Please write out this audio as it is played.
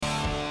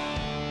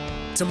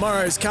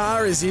Tomorrow's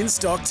car is in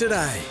stock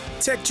today.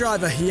 Tech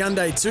driver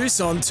Hyundai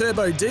Tucson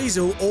Turbo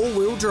Diesel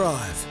All-Wheel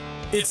Drive.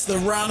 It's the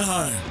Run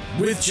Home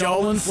with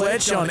Joel and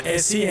Fletch on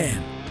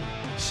SEN.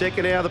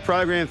 Second hour of the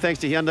program,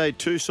 thanks to Hyundai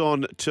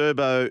Tucson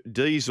Turbo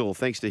Diesel.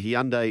 Thanks to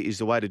Hyundai is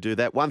the way to do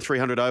that.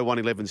 1300 01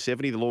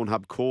 1170, the Lawn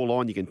Hub call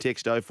line. You can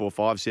text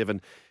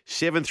 0457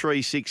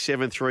 736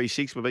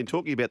 736. We've been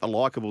talking about the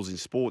likables in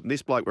sport, and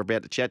this bloke we're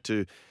about to chat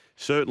to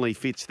certainly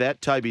fits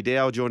that. Toby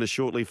Dow will join us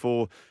shortly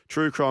for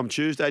True Crime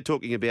Tuesday,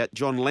 talking about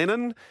John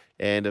Lennon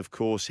and, of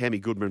course, Hammy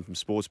Goodman from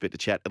Sportsbet to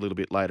chat a little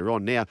bit later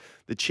on. Now,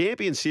 the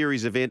Champion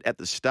Series event at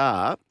the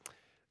Star,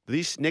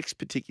 this next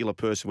particular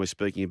person we're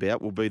speaking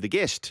about will be the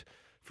guest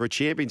for a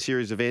Champion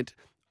Series event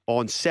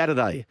on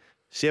Saturday,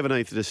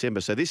 17th of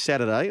December. So this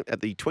Saturday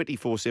at the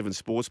 24/7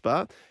 Sports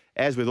Bar,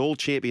 as with all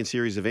Champion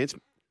Series events,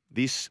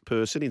 this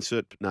person,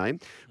 insert name,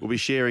 will be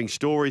sharing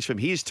stories from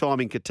his time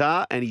in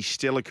Qatar and his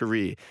stellar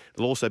career.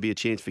 There'll also be a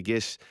chance for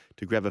guests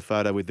to grab a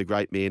photo with the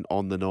great man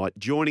on the night.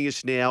 Joining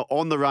us now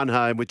on the run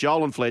home with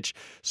Joel and Fletch,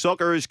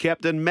 Socceroos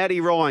captain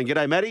Matty Ryan.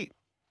 G'day, Matty.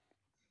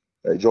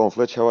 Hey, Joel and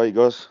Fletch, how are you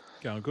guys?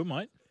 Going good,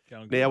 mate.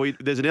 Going good. Now,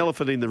 there's an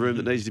elephant in the room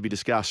that needs to be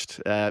discussed,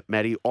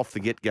 Matty, off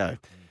the get-go.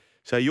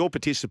 So you're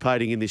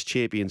participating in this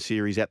Champion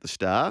Series at the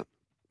Star.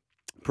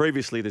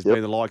 Previously, there's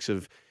been the likes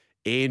of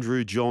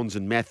Andrew Johns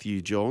and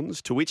Matthew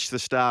Johns, to which the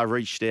Star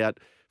reached out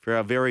for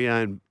our very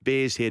own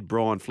Bears head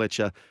Brian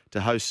Fletcher to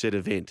host said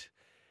event.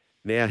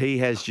 Now, he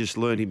has just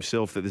learned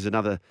himself that there's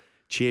another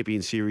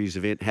Champion Series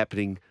event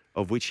happening,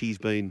 of which he's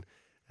been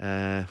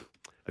a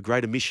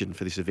great omission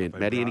for this event.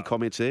 Matty, any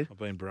comments there? I've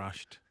been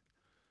brushed.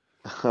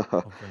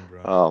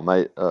 Oh,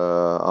 mate,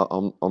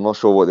 I'm not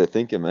sure what they're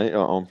thinking, mate.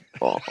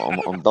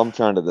 I'm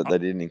dumbfounded that they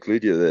didn't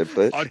include you there,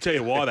 Fletch. I'll tell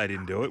you why they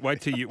didn't do it. Wait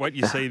till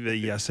you see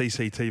the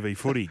CCTV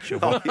footage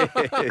of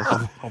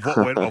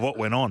what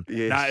went on.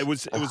 Yes. No, it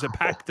was a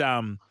packed,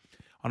 and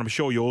I'm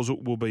sure yours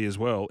will be as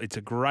well. It's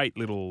a great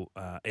little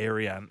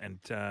area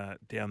and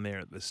down there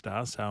at the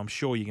Star, so I'm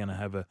sure you're going to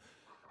have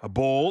a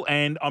ball,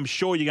 and I'm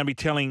sure you're going to be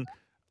telling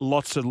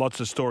lots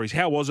of stories.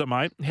 How was it,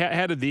 mate?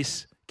 How did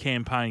this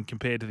campaign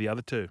compare to the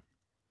other two?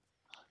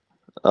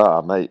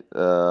 Mate,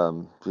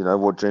 you know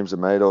what dreams are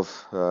made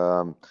of.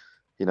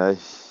 You know,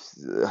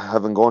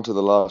 haven't gone to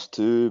the last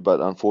two, but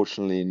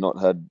unfortunately not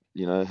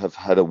have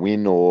had a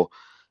win or,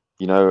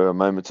 you know, a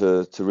moment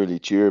to really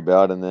cheer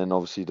about, and then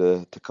obviously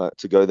to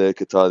go there,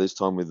 Qatar this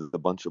time with a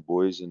bunch of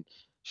boys and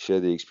share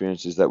the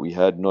experiences that we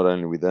had, not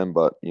only with them,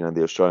 but, you know,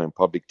 the Australian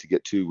public, to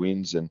get 2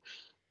 wins and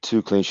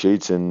 2 clean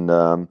sheets and,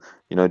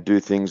 you know,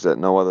 do things that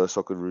no other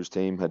Socceroos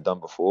team had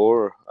done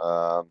before.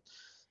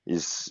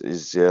 Is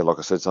like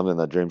I said, something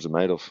that dreams are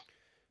made of.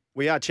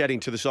 We are chatting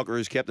to the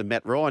Socceroos captain,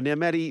 Matt Ryan. Now,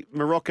 Matty,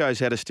 Morocco's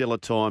had a stellar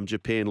time,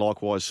 Japan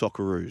likewise,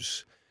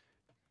 Socceroos.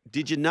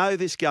 Did you know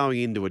this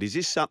going into it? Is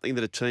this something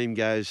that a team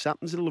goes,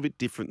 something's a little bit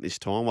different this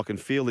time? I can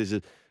feel there's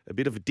a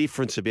bit of a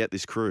difference about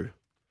this crew.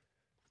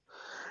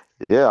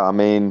 Yeah, I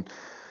mean,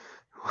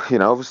 you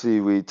know,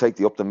 obviously we take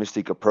the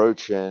optimistic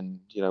approach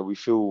and, you know, we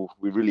feel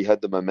we really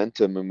had the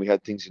momentum and we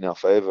had things in our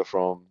favour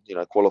from, you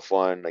know,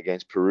 qualifying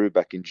against Peru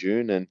back in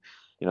June. And,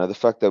 you know, the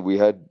fact that we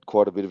had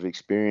quite a bit of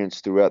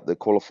experience throughout the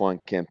qualifying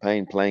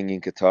campaign playing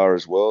in Qatar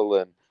as well.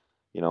 And,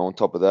 you know, on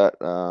top of that,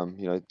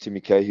 you know,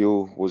 Timmy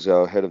Cahill was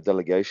our head of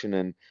delegation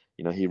and,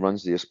 you know, he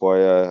runs the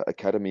Aspire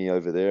Academy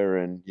over there,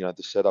 and, you know,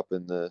 the setup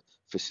and the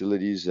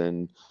facilities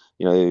and,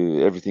 you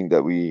know, everything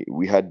that we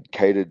had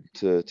catered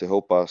to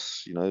help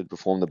us, you know,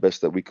 perform the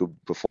best that we could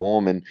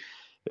perform. And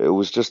it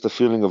was just a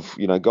feeling of,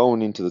 you know,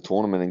 going into the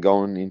tournament and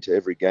going into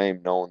every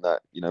game knowing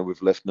that, you know,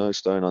 we've left no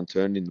stone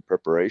unturned in the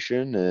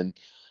preparation. And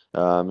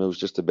it was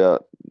just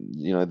about,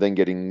 you know, then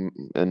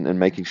getting and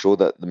making sure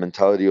that the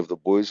mentality of the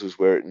boys was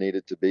where it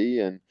needed to be,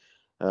 and,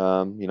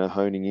 you know,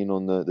 honing in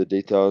on the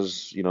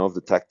details, you know, of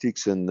the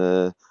tactics and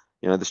the,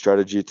 you know, the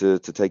strategy to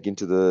take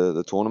into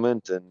the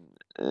tournament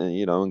and,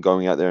 you know, and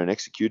going out there and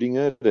executing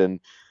it. And,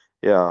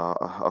 yeah,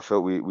 I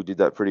felt we did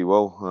that pretty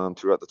well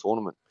throughout the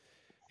tournament.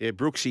 Yeah,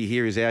 Brooksy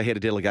here is our head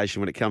of delegation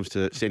when it comes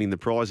to sending the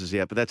prizes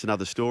out, but that's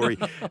another story.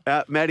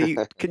 Matty,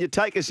 can you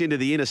take us into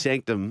the inner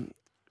sanctum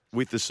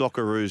with the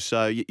Socceroos?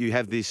 So you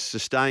have this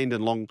sustained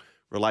and long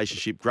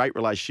relationship, great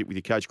relationship with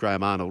your coach,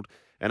 Graham Arnold.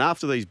 And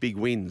after these big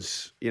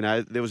wins, you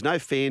know, there was no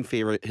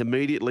fanfare.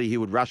 Immediately he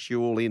would rush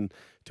you all in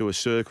to a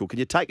circle. Can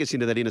you take us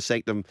into that inner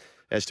sanctum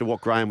as to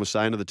what Graham was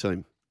saying to the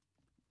team?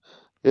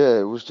 Yeah,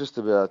 it was just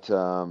about,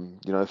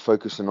 you know,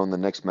 focusing on the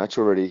next match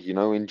already, you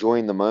know,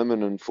 enjoying the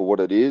moment and for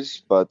what it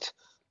is, but,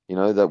 you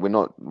know, that we're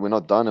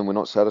not done and we're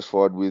not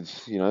satisfied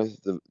with, you know,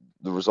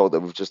 the result that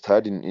we've just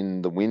had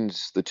in the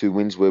wins, the 2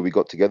 wins where we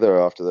got together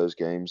after those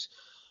games.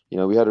 You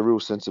know, we had a real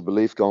sense of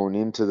belief going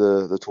into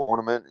the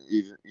tournament,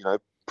 even, you know,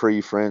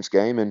 pre-France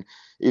game and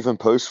even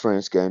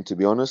post-France game, to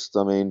be honest.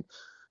 I mean,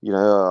 you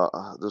know,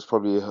 there's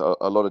probably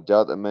a lot of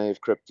doubt that may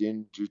have crept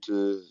in due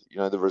to, you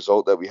know, the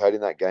result that we had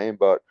in that game.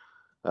 But,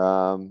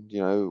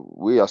 you know,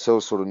 we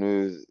ourselves sort of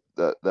knew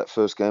that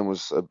first game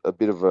was a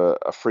bit of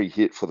a free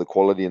hit for the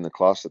quality and the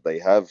class that they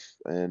have.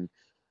 And,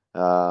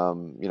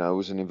 It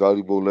was an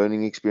invaluable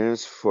learning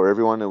experience for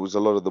everyone. It was a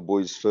lot of the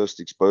boys' first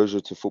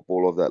exposure to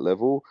football of that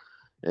level.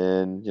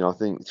 And, I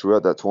think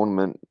throughout that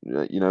tournament,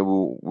 we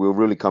were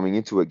really coming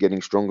into it,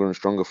 getting stronger and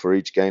stronger for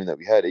each game that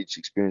we had, each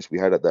experience we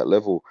had at that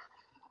level.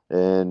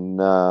 And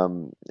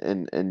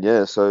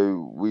yeah,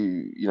 so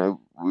we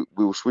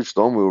were switched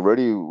on. We were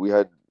ready. We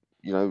had,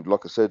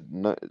 like I said,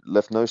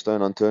 left no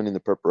stone unturned in the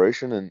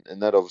preparation,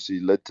 and that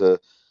obviously led to,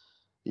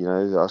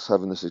 us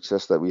having the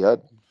success that we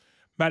had.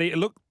 Matty, it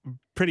looked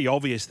pretty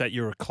obvious that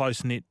you're a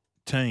close-knit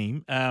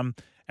team.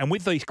 And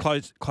with these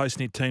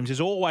close-knit teams, there's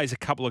always a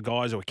couple of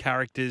guys who are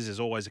characters. There's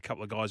always a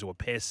couple of guys who are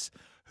pests.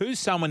 Who's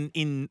someone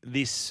in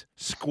this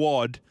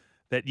squad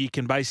that you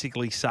can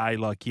basically say,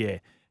 like, yeah,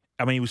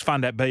 I mean, he was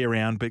fun to be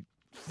around, but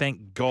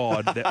thank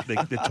God that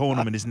the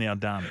tournament is now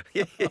done.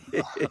 Yes.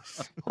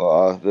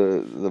 Well,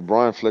 the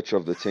Brian Fletcher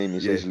of the team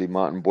is easily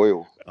Martin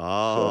Boyle.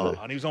 Oh.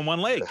 And he was on one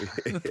leg.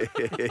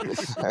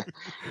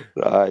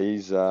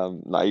 He's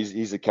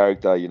a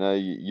character.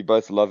 You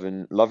both love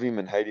him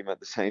and hate him at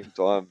the same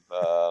time.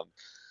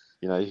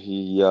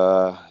 He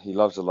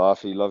loves to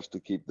laugh. He loves to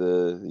keep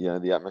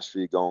the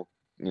atmosphere going,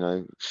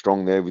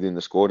 strong there within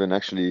the squad. And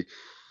actually,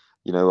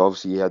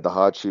 obviously he had the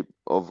hardship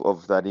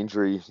of that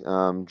injury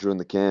during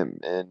the camp,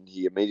 and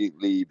he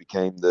immediately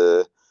became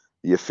the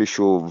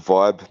official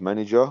vibe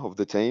manager of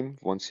the team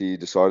once he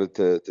decided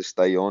to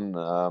stay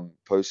on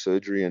post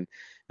surgery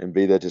and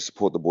be there to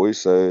support the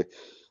boys. So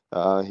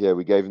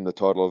we gave him the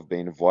title of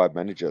being a vibe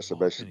manager. So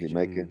basically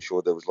making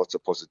sure there was lots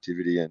of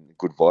positivity and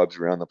good vibes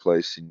around the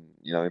place in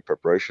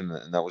preparation,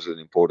 and that was an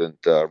important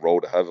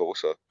role to have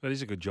also. That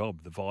is a good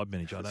job, the vibe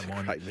manager. I don't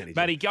mind Great manager.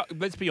 Matty,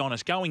 let's be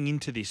honest. Going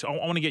into this, I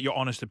want to get your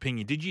honest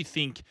opinion. Did you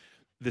think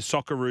the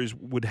Socceroos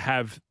would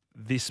have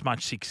this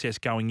much success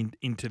going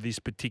into this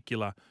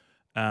particular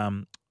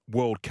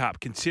World Cup,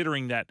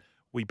 considering that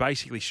we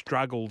basically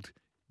struggled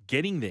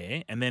getting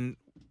there, and then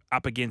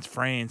up against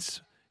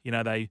France,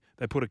 they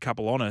put a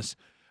couple on us.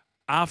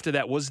 After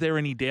that, was there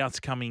any doubts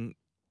coming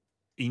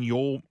in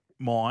your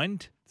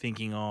mind,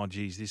 thinking, oh,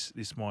 geez,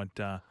 this might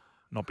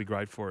not be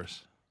great for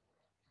us?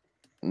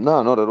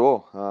 No, not at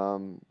all.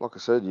 Like I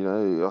said,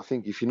 I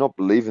think if you're not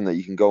believing that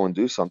you can go and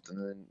do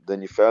something,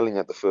 then you're failing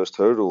at the first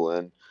hurdle.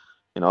 And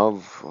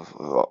I've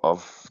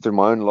through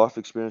my own life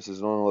experiences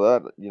and all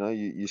that,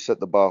 you set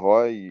the bar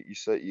high, you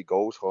set your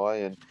goals high,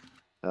 and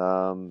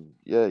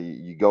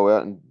you go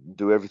out and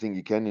do everything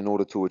you can in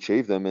order to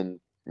achieve them. And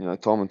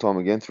time and time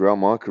again throughout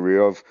my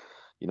career, I've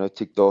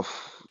ticked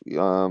off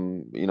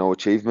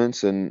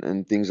achievements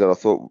and things that I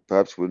thought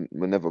perhaps were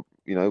never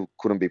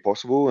couldn't be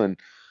possible. And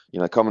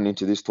coming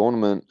into this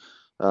tournament,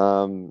 we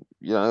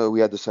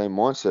had the same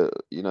mindset.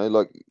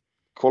 Like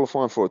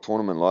qualifying for a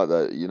tournament like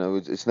that,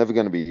 it's never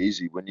going to be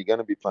easy when you're going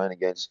to be playing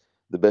against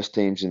the best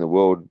teams in the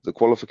world. The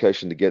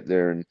qualification to get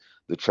there and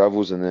the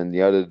travels, and then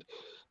the added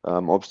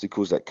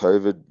obstacles that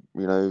COVID,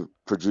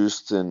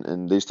 produced,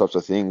 and these types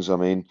of things. I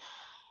mean,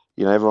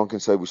 everyone can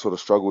say we sort of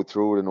struggled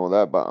through it and all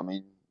that, but I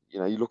mean,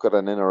 you look at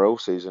an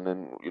NRL season,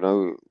 and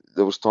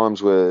there was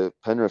times where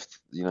Penrith,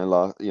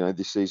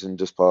 this season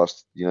just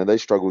passed, they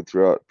struggled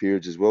throughout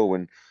periods as well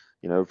when,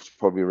 it's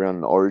probably around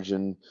an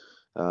Origin,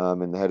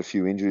 and they had a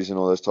few injuries and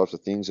all those types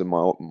of things. And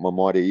my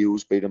mighty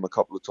Eels beat them a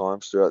couple of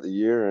times throughout the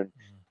year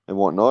and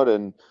whatnot.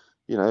 And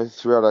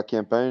throughout our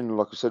campaign,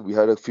 like I said, we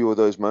had a few of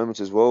those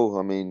moments as well.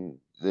 I mean,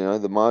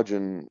 the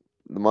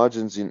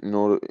margins in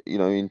order,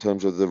 in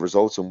terms of the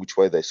results and which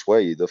way they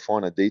sway, the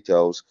finer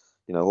details,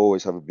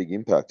 always have a big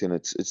impact. And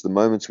it's the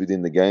moments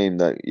within the game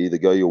that either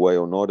go your way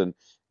or not, and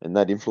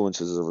that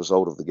influences the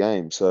result of the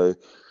game. So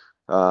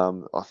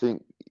I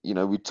think,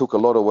 we took a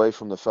lot away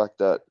from the fact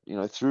that,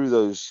 through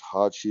those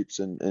hardships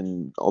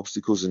and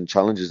obstacles and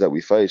challenges that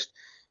we faced,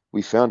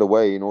 we found a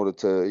way in order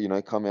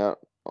to, come out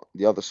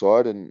the other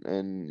side and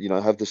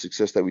have the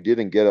success that we did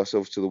and get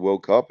ourselves to the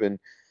World Cup. And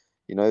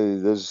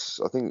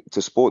I think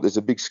to sport, there's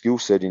a big skill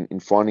set in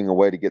finding a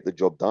way to get the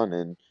job done.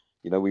 And,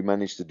 we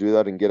managed to do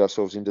that and get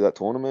ourselves into that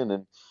tournament.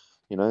 And,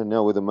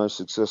 now we're the most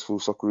successful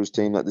Socceroos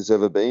team that there's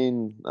ever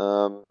been.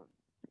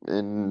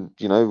 And,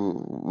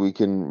 we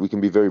can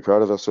be very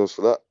proud of ourselves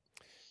for that.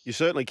 You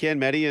certainly can,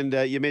 Matty. And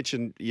you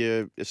mentioned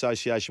your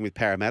association with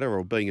Parramatta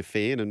or being a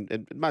fan.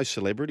 And most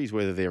celebrities,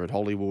 whether they're at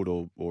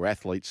Hollywood or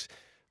athletes,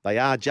 they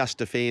are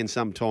just a fan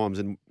sometimes.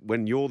 And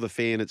when you're the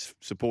fan, it's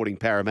supporting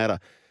Parramatta.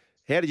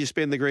 How did you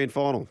spend the grand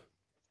final?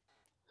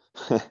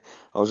 I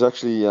was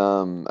actually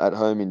at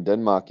home in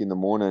Denmark in the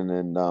morning,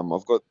 and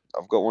I've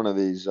got one of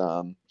these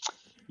Amazon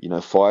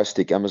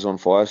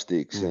Fire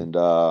Sticks, and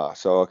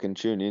so I can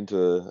tune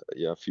into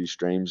a few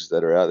streams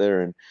that are out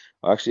there. And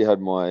I actually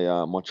had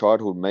my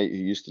childhood mate who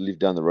used to live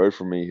down the road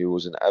from me, who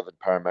was an avid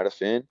Parramatta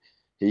fan.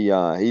 He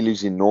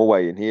lives in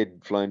Norway, and he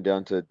had flown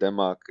down to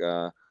Denmark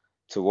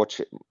to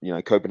watch,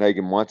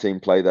 Copenhagen, my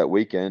team, play that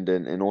weekend,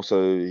 and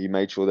also he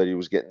made sure that he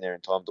was getting there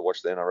in time to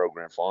watch the NRL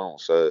Grand Final.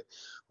 So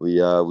we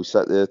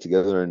sat there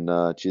together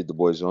and cheered the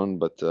boys on,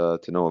 but to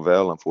no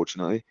avail,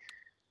 unfortunately.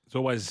 It's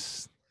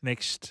always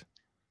next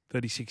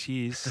 36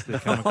 years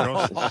they've come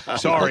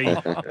across. Sorry,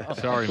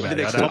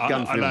 Matty. next I Top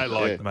Gun don't film.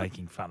 like Yeah.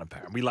 making fun of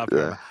Param. We love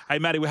Param. Hey,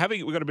 Matty, we've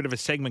got a bit of a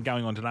segment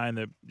going on today,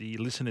 and the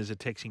listeners are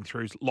texting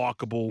through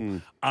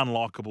likeable,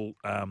 unlikable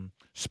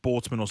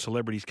sportsmen or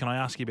celebrities. Can I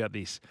ask you about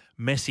this?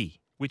 Messi,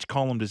 which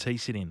column does he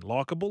sit in?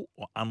 Likeable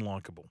or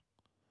unlikable?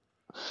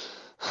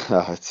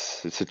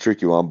 It's a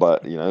tricky one,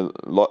 but I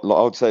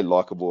would say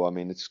likable. I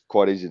mean, it's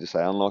quite easy to say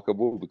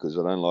unlikable because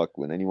I don't like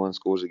when anyone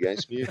scores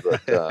against me.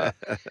 But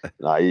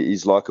no,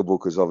 he's likable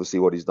because obviously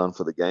what he's done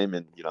for the game,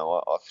 and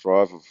I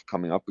thrive of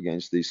coming up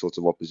against these sorts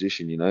of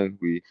opposition.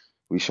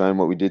 We shown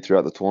what we did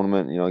throughout the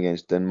tournament,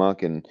 against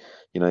Denmark, and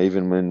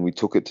even when we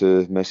took it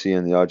to Messi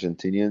and the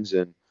Argentinians,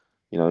 and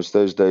it's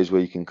those days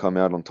where you can come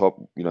out on top.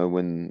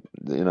 When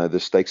the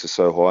stakes are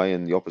so high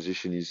and the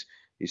opposition is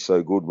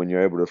so good, when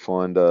you're able to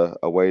find a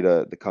way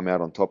to come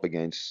out on top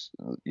against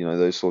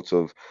those sorts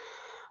of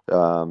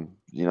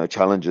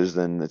challenges,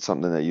 then it's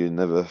something that you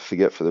never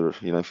forget for the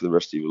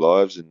rest of your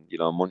lives, and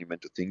a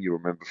monumental thing you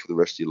remember for the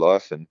rest of your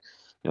life. And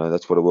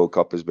that's what a World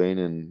Cup has been,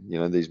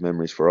 and these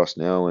memories for us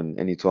now. And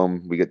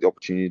anytime we get the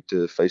opportunity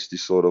to face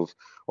this sort of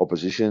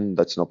opposition,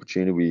 that's an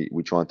opportunity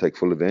we try and take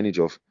full advantage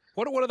of.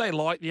 What are they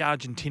like, the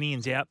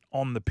Argentinians, out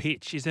on the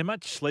pitch? Is there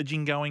much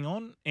sledging going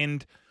on?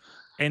 And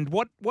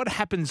what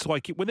happens,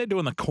 like, when they're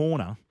doing the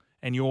corner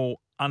and you're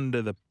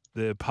under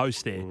the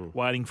post there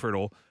waiting for it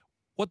all?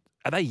 What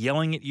are they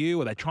yelling at you?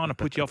 Are they trying to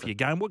put you off your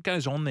game? What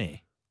goes on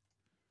there?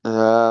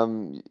 I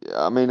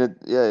mean,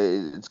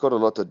 it's got a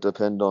lot to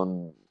depend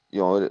on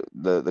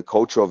the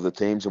culture of the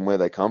teams and where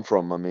they come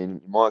from. I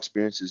mean, my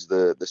experience is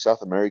the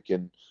South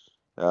American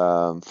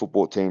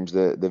football teams.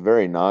 They're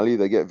very gnarly.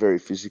 They get very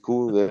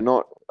physical. They're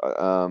not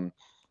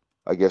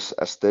I guess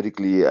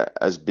aesthetically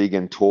as big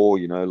and tall,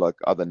 like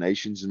other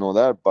nations and all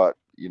that. But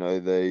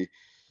they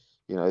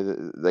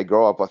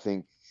grow up, I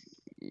think,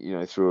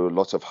 through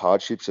lots of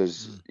hardships,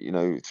 as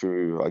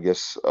through, I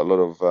guess, a lot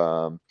of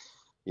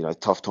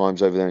tough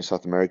times over there in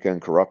South America, and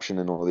corruption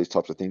and all these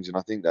types of things. And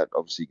I think that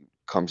obviously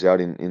comes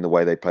out in the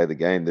way they play the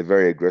game. They're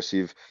very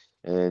aggressive,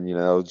 and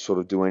they'll sort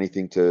of do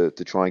anything to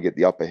try and get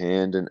the upper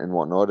hand and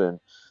whatnot. And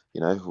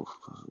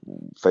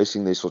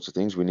facing these sorts of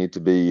things, we need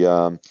to be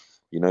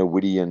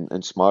witty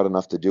and smart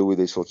enough to deal with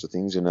these sorts of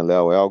things and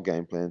allow our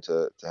game plan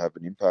to have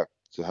an impact,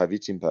 to have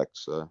its impact.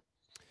 So,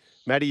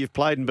 Matty, you've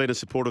played and been a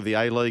supporter of the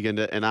A-League, and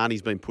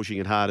Arnie's been pushing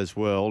it hard as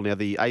well. Now,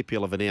 the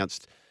APL have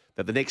announced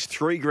that the next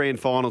 3 grand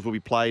finals will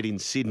be played in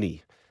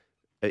Sydney.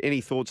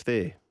 Any thoughts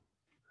there?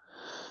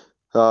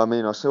 I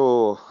mean, I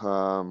saw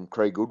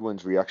Craig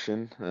Goodwin's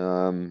reaction,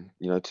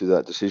 to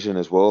that decision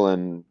as well,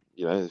 and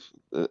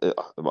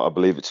I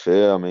believe it's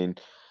fair. I mean,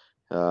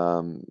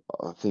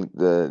 I think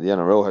the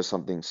NRL has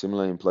something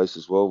similar in place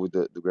as well, with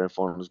the grand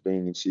finals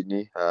being in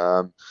Sydney.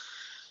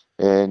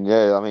 And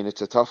yeah, I mean,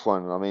 it's a tough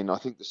one. I mean, I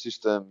think the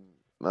system,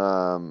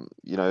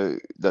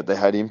 that they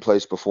had in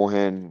place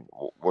beforehand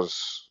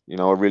was,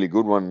 a really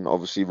good one.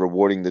 Obviously,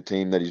 rewarding the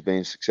team that is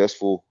being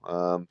successful,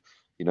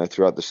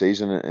 throughout the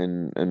season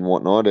and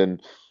whatnot.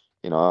 And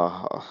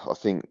I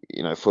think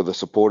for the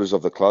supporters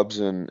of the clubs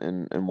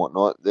and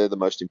whatnot, they're the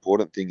most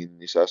important thing in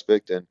this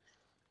aspect. And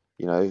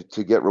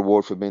to get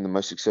reward for being the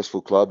most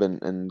successful club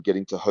and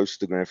getting to host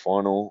the grand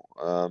final,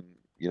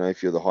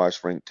 if you're the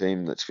highest ranked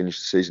team that's finished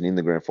the season in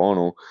the grand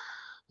final,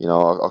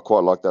 I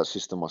quite like that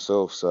system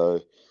myself. So,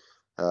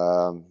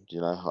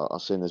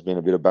 I've seen there's been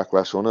a bit of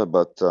backlash on it,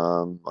 but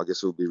I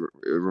guess it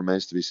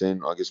remains to be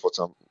seen, I guess,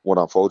 what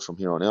unfolds from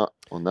here on out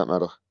on that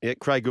matter. Yeah,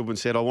 Craig Goodwin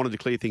said, I wanted to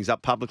clear things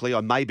up publicly.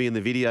 I may be in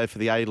the video for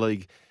the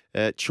A-League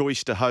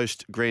choice to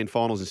host grand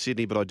finals in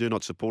Sydney, but I do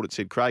not support it,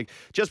 said Craig.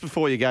 Just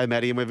before you go,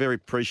 Matty, and we're very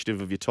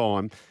appreciative of your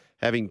time,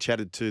 having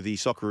chatted to the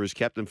Socceroos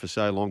captain for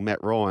so long,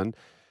 Matt Ryan,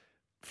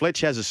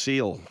 Fletch has a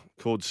seal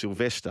called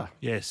Sylvester.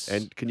 Yes.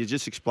 And can you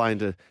just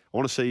explain I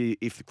want to see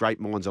if the great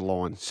minds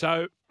align.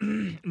 So,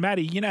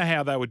 Matty, you know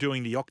how they were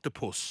doing the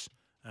octopus?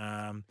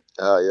 Yeah,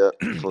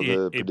 for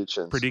the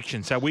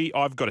predictions. So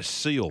I've got a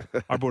seal.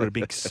 I brought a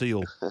big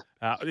seal.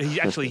 He's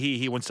actually here.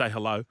 He wants to say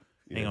hello.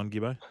 Yeah. Hang on,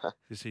 Gibbo.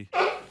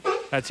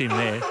 That's him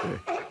there. Yeah.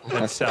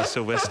 That's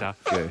Sylvester.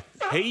 Yeah.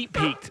 He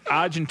picked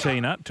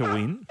Argentina to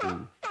win.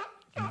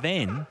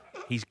 Then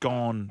he's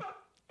gone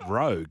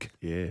rogue.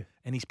 Yeah.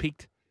 And he's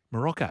picked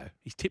Morocco.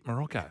 He's tipped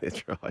Morocco.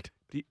 That's right.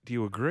 Do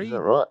you agree? Is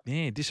that right?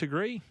 Yeah,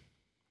 disagree?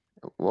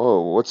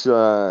 Whoa,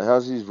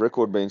 how's his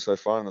record been so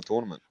far in the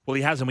tournament? Well,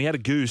 he hasn't. We had a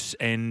goose,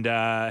 and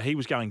he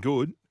was going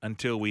good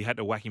until we had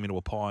to whack him into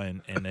a pie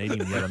and eat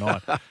him the other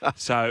night.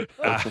 So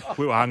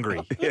we were hungry.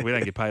 We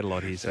don't get paid a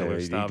lot here, so we're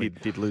starving. He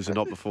did lose a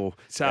knot before.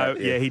 So,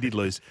 yeah, he did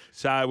lose.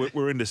 So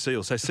we're into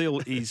Seal. So Seal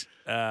is,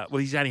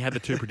 he's only had the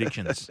 2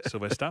 predictions,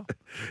 Sylvester,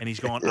 and he's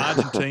gone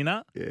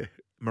Argentina,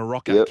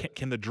 Morocco. Yep.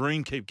 Can the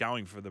dream keep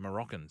going for the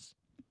Moroccans?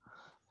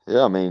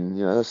 Yeah, I mean,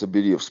 that's the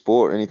beauty of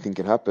sport. Anything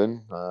can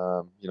happen.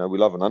 We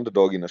love an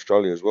underdog in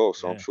Australia as well,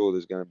 so I'm sure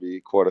there's going to be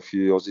quite a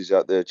few Aussies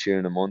out there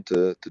cheering them on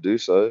to do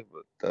so.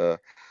 But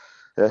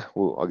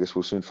I guess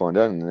we'll soon find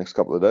out in the next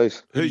couple of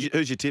days. Who's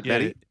your tip,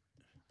 Matty?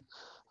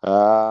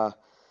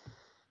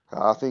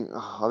 I think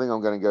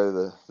I'm going to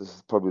go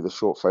probably the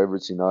short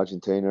favourites in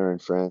Argentina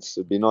and France.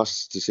 It'd be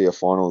nice to see a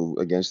final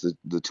against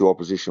the two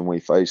opposition we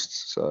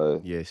faced. So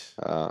Yes.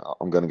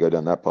 I'm going to go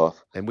down that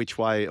path. And which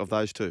way of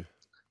those two?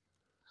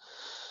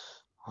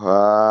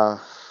 I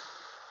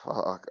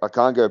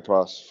can't go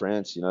past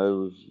France.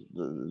 The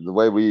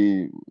way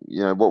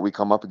what we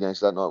come up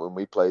against that night when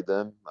we played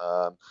them.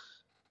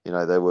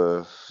 They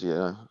were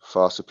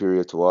far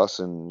superior to us,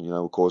 and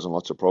were causing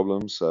lots of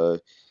problems. So.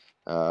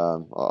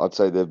 I'd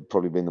say they've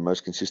probably been the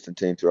most consistent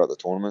team throughout the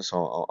tournament,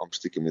 so I'm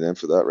sticking with them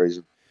for that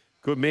reason.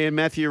 Good man,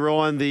 Matthew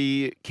Ryan,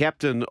 the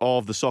captain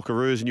of the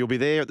Socceroos, and you'll be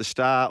there at the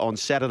Star on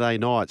Saturday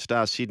night,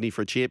 Star Sydney,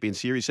 for a Champion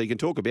Series. So you can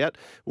talk about,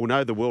 we'll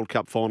know the World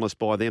Cup finalists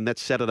by then.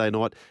 That's Saturday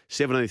night,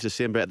 17th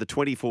December at the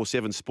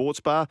 24/7 Sports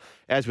Bar.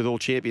 As with all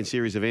Champion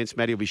Series events,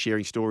 Matty will be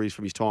sharing stories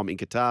from his time in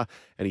Qatar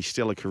and his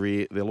stellar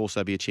career. There'll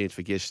also be a chance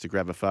for guests to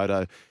grab a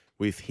photo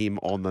with him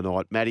on the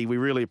night. Matty, we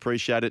really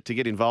appreciate it. To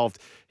get involved,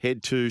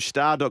 head to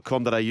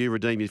star.com.au,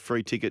 redeem your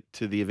free ticket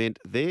to the event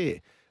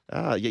there.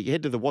 You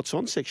head to the What's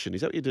On section.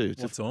 Is that what you do?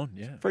 What's On,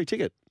 yeah. Free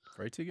ticket.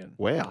 Free ticket.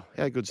 Wow,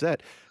 how good's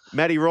that?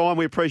 Matty Ryan,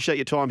 we appreciate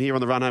your time here on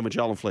the Run Home with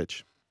Joel and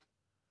Fletch.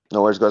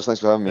 No worries, guys.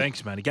 Thanks for having me.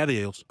 Thanks, Matty. Go the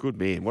Eels. Good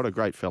man. What a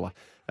great fella.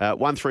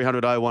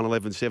 1300 01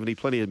 1170.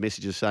 Plenty of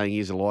messages saying he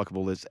is a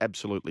likeable. That's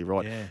absolutely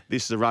right. Yeah.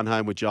 This is the Run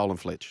Home with Joel and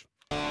Fletch.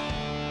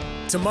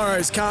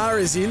 Tomorrow's car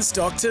is in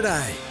stock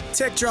today.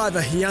 Tech driver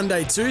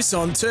Hyundai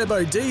Tucson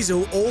Turbo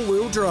Diesel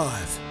All-Wheel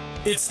Drive.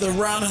 It's the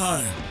Run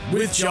Home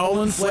with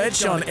Joel and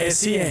Fletch on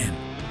SEN.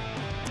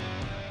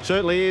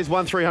 Certainly is.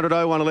 1300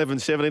 01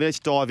 1170. Let's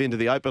dive into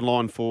the open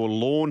line for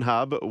Lawn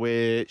Hub,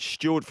 where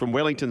Stuart from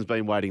Wellington's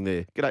been waiting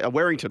there. G'day,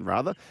 Warrington,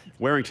 rather.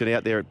 Warrington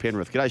out there at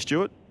Penrith. G'day,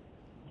 Stuart.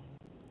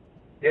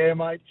 Yeah,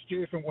 mate.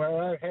 Stu from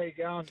Werro. How you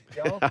going,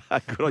 Joel?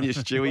 Good on you,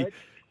 Stewie.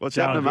 What's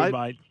Going happening, good,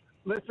 mate?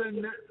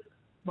 Listen,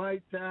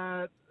 mate,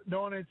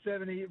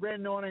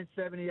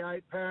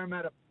 1978,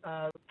 Parramatta,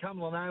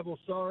 Cumberland Oval,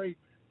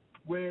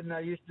 when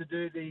they used to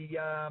do the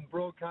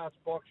broadcast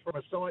box from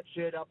a site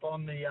shed up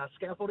on the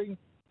scaffolding.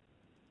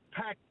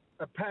 Packed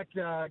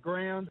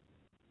ground.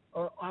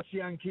 Us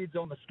young kids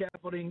on the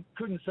scaffolding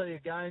couldn't see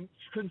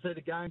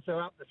the game, so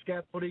up the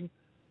scaffolding.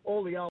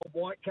 All the old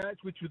white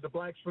coats, which were the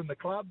blokes from the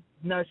club,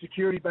 no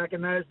security back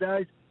in those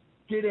days.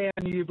 Get our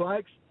new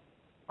blokes.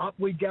 Up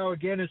we'd go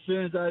again as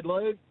soon as they'd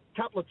leave.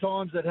 Couple of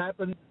times that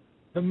happened.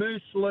 The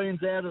Moose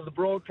leans out of the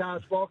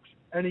broadcast box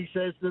and he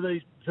says to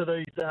these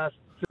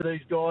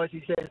guys,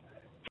 he says,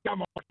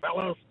 "Come on,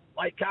 fellas,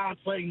 they can't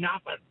see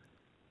nothing.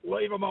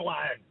 Leave them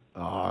alone."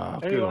 Oh,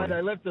 good Anyway, on you.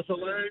 they left us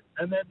alone,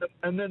 and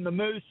then the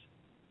Moose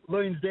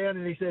leans down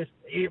and he says,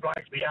 "You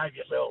blokes, behave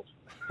yourselves."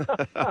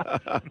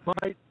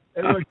 Mate,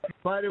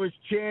 it was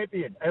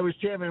champion. It was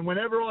champion.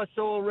 Whenever I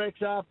saw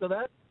Rex after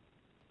that,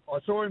 I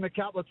saw him a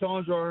couple of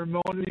times where I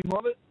reminded him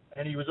of it,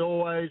 and he was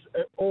always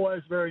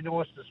very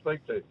nice to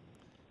speak to.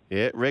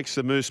 Yeah, Rex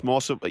the Moose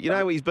Moss.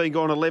 He's been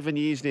gone 11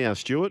 years now,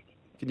 Stuart.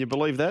 Can you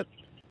believe that?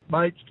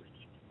 Mate,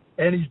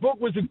 and his book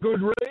was a good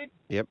read.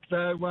 Yep.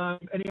 So,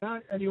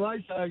 anyway, he's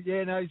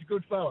a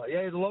good fella. Yeah,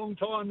 it's a long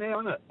time now,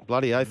 isn't it?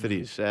 Bloody oath it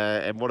is.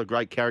 And what a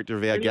great character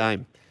of our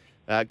game.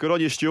 Good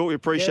on you, Stuart. We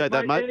appreciate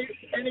that, mate.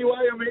 Anyway,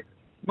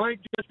 mate,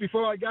 just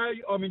before I go,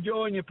 I'm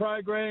enjoying your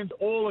programs,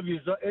 all of you,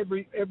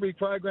 every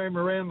program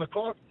around the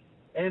clock.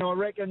 And I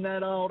reckon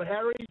that old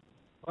Harry,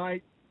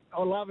 mate,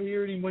 I love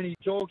hearing him when he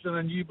talks,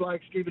 and you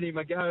blokes giving him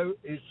a go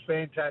is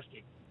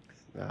fantastic.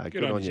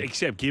 Good on you.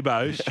 Except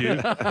Gibbo, Stu.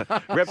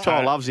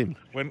 Reptile loves him.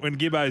 When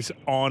Gibbo's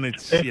on,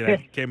 it's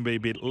can be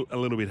a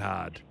little bit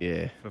hard.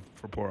 Yeah.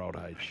 For poor old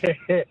age.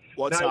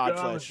 What's No hard,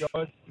 dramas, Fletch?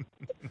 guys.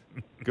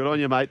 Good on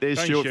you, mate. There's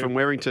Thanks, Stuart Stu. from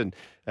Warrington.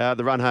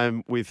 The run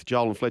home with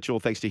Joel and Fletcher, all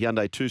thanks to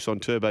Hyundai Tucson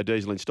Turbo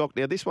Diesel in stock.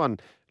 Now, this one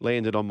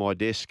landed on my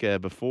desk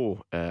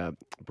before,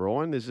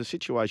 Brian. There's a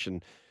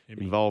situation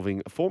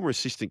involving a former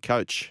assistant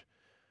coach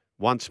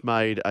once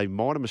made a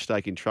minor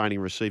mistake in training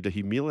and received a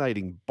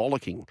humiliating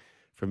bollocking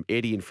from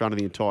Eddie in front of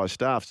the entire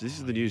staff. So this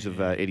is the news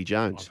of Eddie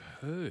Jones.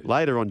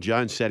 Later on,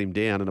 Jones sat him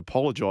down and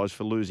apologised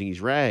for losing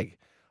his rag.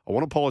 "I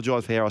want to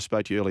apologise for how I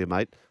spoke to you earlier,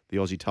 mate," the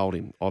Aussie told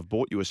him. "I've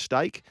bought you a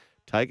steak.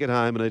 Take it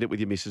home and eat it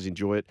with your missus.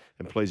 Enjoy it,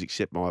 and please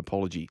accept my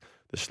apology."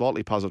 The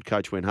slightly puzzled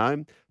coach went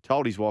home,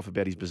 told his wife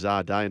about his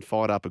bizarre day, and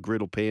fired up a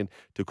griddle pan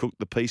to cook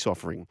the peace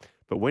offering.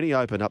 But when he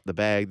opened up the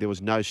bag, there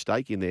was no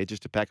steak in there,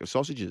 just a pack of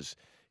sausages.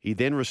 He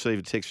then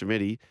received a text from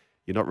Eddie,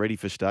 "You're not ready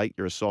for steak.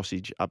 You're a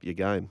sausage. Up your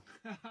game."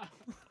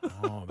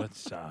 Oh,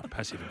 that's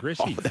passive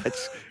aggressive.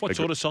 That's what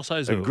sort of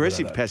sausage?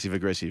 aggressive, passive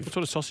aggressive. What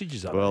sort of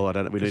sausages are Well, they? I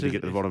don't know. We need to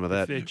get to the bottom of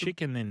that. If they're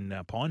chicken, then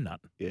pine nut.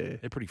 Yeah.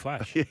 They're pretty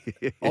flash.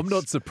 I'm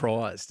not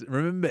surprised.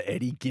 Remember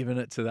Eddie giving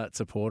it to that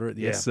supporter at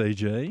the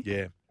SCG?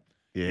 Yeah.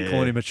 Yeah.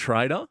 Calling him a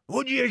traitor?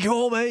 What'd you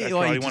call me? That's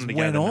Like, right, he he just wanted to go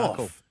went the off.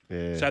 knuckle.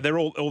 Yeah. So they're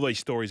all these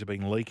stories are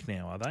being leaked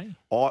now, are they?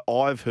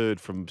 I've heard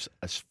from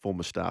a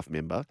former staff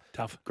member,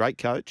 Tough. great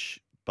coach,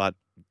 but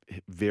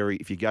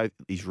if you go,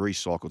 he's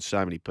recycled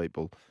so many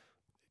people,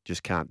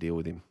 just can't deal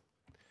with him.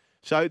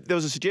 So there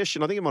was a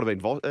suggestion, I think it might have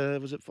been,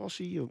 was it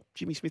Vossi or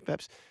Jimmy Smith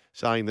perhaps,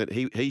 saying that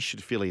he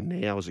should fill in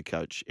now as a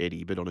coach,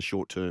 Eddie, but on a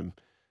short-term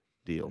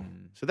deal.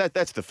 So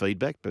that's the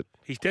feedback. But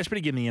He's desperate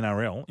to get in the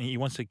NRL. He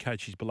wants to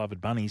coach his beloved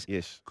Bunnies.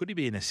 yes, Could he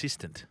be an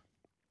assistant?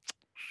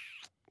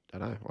 I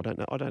don't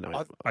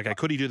know. Okay,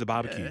 could he do the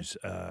barbecues?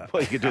 Well,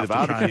 he could do the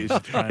after training?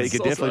 barbecues. He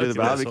could definitely do the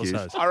barbecues.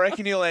 I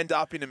reckon he'll end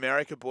up in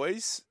America,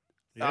 boys.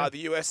 Yeah. The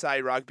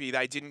USA Rugby,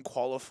 they didn't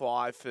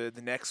qualify for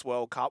the next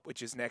World Cup,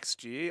 which is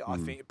next year. I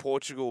think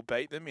Portugal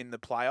beat them in the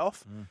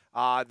playoff.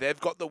 They've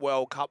got the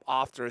World Cup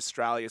after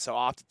Australia, so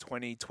after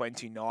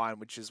 2029,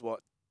 which is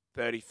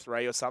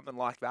 33 or something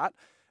like that.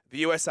 The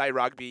USA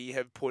Rugby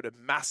have put a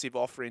massive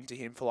offer into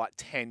him for like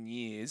 10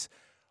 years.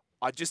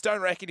 I just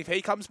don't reckon if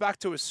he comes back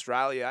to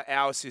Australia,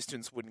 our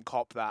assistants wouldn't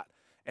cop that.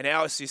 And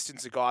our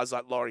assistants are guys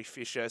like Laurie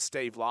Fisher,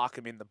 Steve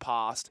Larkham in the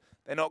past.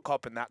 They're not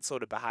copping that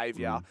sort of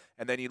behaviour.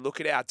 And then you look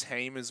at our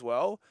team as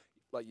well,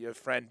 like your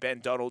friend Ben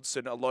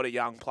Donaldson, a lot of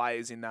young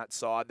players in that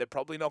side. They're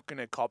probably not going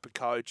to cop a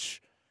coach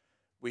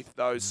with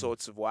those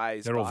sorts of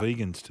ways. They're all but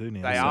vegans too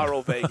now. They so are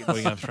all What are you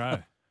vegans. going to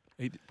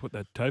throw? Put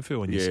that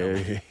tofu on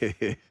yourself.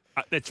 Yeah,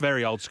 That's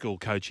very old school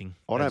coaching.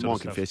 I that don't sort of mind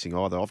stuff. confessing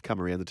either. I've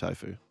come around the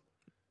tofu.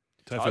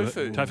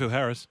 Tofu. Tofu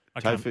Harris.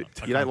 I Tofu.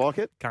 I You don't like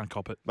it? Can't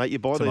cop it. Mate, you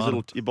buy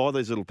Tomato.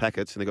 these little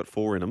packets, and they got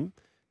 4 in them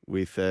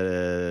with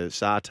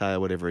satay or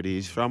whatever it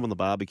is. Throw them on the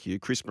barbecue,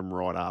 crisp them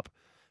right up,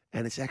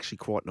 and it's actually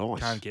quite nice.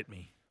 Can't get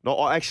me. No,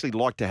 I actually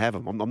like to have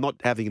them. I'm not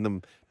having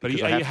them. But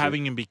because are I you have to.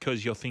 having them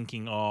because you're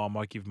thinking, I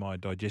might give my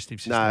digestive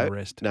system No, a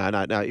rest? no.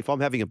 If I'm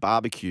having a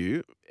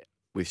barbecue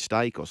with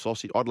steak or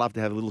sausage, I'd love to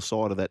have a little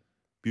side of that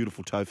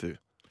beautiful tofu.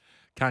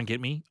 Can't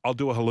get me. I'll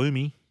do a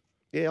halloumi.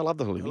 Yeah, I love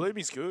the halloumi.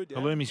 Halloumi's good. Yeah.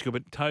 Halloumi's good,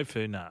 but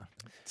tofu, nah.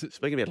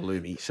 Speaking about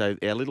halloumi, so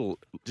our little,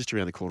 just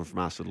around the corner from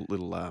us,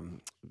 little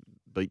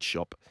beach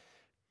shop,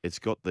 it's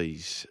got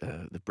these,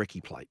 the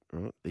brekkie plate,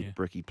 right? The Yeah.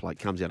 brekkie plate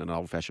comes out in an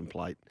old-fashioned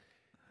plate,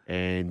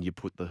 and you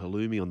put the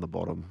halloumi on the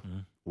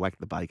bottom, whack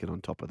the bacon on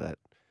top of that.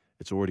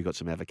 It's already got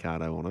some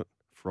avocado on it,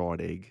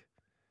 fried egg,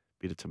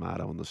 bit of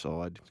tomato on the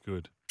side. It's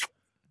good.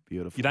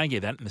 Beautiful. You don't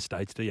get that in the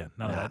States, do you?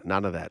 None of Nah, that.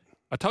 none of that.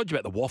 I told you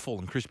about the waffle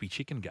and crispy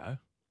chicken go.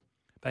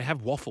 They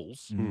have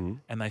waffles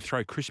and they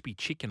throw crispy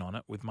chicken on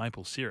it with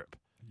maple syrup.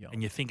 Yum.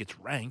 And you think it's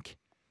rank.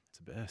 It's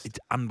the best. It's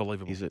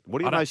unbelievable. Is it?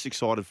 What are you I don't- most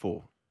excited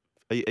for?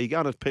 Are you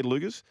going to Peter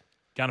Luger's?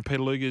 Going to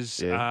Peter Luger's,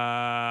 Yeah.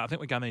 I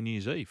think we're going there New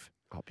Year's Eve.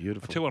 Oh, I'll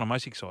beautiful. tell you what I'm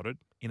most excited,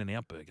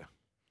 In-N-Out Burger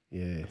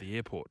Yeah. at the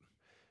airport.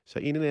 So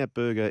In-N-Out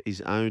Burger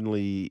is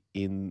only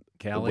in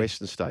Cali. the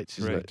Western States,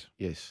 isn't Correct.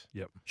 it? Yes.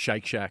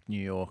 Shake Shack,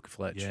 New York,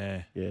 Fletch.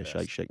 Yeah. Yeah,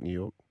 Shake Shack, New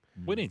York.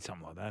 We need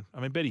something like that.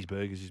 I mean, Betty's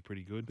Burgers is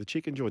pretty good. The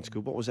chicken joint's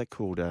good. What was that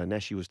called?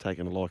 Nashi was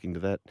taking a liking to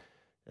that.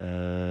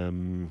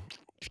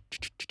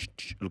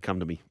 It'll come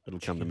to me.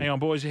 Hang on,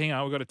 boys. Hang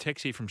on. We've got a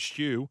text here from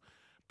Stu.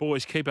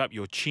 Boys, keep up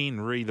your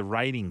chin. Read the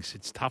ratings.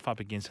 It's tough up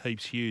against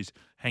Heaps Hughes.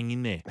 Hang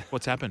in there.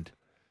 What's happened?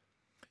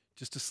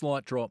 Just a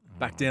slight drop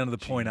back down to the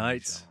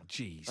 0.8s.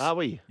 Jeez. Are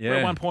we? We're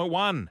at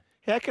 1.1.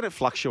 How can it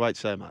fluctuate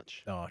so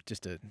much? Oh,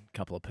 just a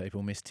couple of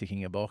people missed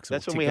ticking a box. Or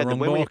That's when ticked we the had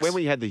the, wrong box. when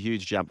we had the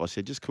huge jump. I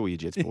said, just call your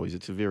Jets, boys.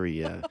 It's a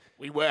very.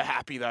 We were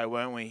happy though,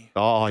 weren't we?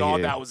 Oh God,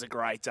 yeah. that was a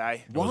great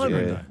day. One,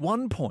 Yeah.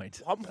 1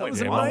 point. 1 That point.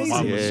 was Yeah, One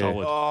amazing. was Yeah.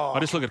 solid. Oh, I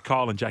just look at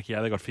Kyle and Jackie.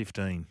 They got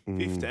 15. 15.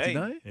 Did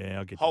they? Yeah,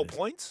 I'll get Whole to this.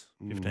 points?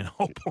 15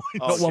 whole points.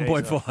 Oh, Not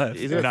Jesus. 1.5.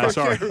 Is it? No,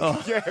 sorry.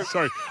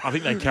 Sorry. I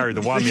think they carried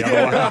the one the other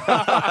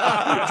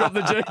way. Drop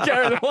the G,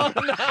 carry the one.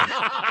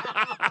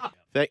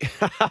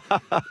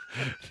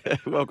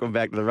 Welcome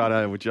back to the Run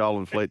Home with Joel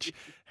and Fletch.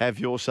 Have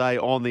your say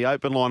on the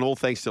open line, all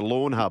thanks to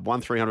Lawn Hub,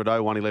 1300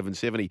 01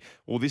 1170.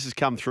 Well, this has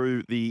come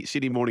through the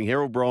Sydney Morning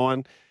Herald,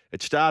 Brian.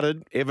 It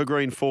started.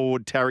 Evergreen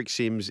forward Tarek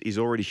Sims is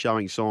already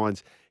showing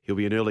signs he'll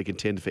be an early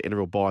contender for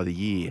NRL Buy of the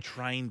Year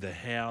Trained the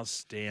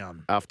house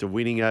down. after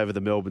winning over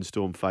the Melbourne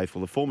Storm faithful.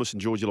 The former St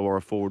George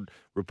Illawarra forward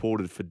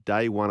reported for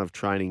day one of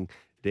training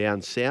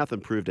down south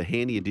and proved a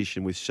handy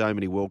addition with so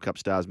many World Cup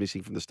stars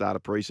missing from the start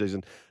of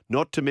pre-season,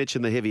 not to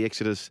mention the heavy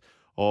exodus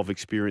of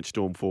experienced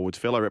Storm forwards.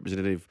 Fellow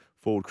representative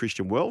forward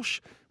Christian Welsh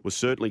was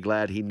certainly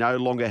glad he no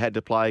longer had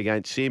to play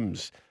against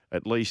Sims,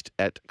 at least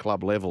at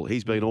club level.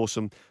 He's been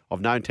awesome.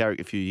 I've known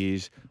Tarek a few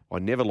years. I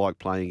never liked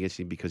playing against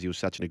him because he was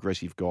such an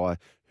aggressive guy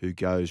who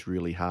goes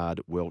really hard,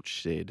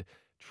 Welch said,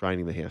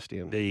 training the house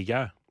down. There you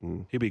go.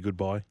 Mm. He'll be a good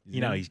buy. You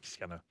know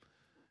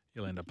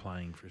he'll end up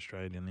playing for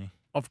Australia, didn't he?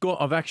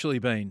 I've actually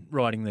been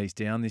writing these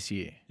down this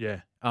year. Yeah.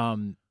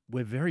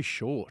 We're very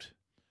short.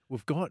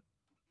 We've got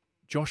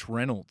Josh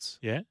Reynolds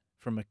Yeah.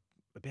 from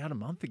about a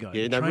month ago.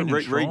 Yeah, He no, trained in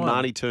Reed trial.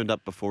 Marnie turned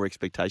up before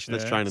expectation.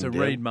 That's Yeah. training So him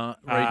down. Reed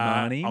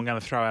Marnie. I'm going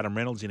to throw Adam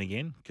Reynolds in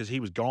again because he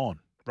was gone.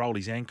 Rolled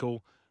his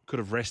ankle, could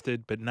have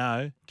rested, but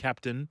no,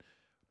 captain,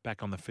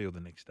 back on the field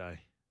the next day.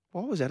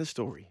 Why was that a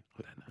story?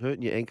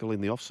 Hurting your ankle in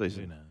the Who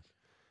off-season. knows?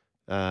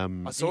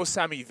 Um, I saw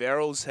Sammy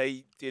Verrills.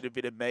 He did a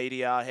bit of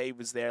media. He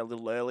was there a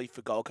little early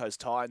for Gold Coast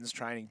Titans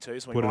training too.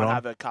 So we Put it might on.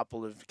 have a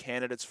couple of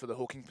candidates for the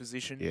hooking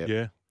position. yeah.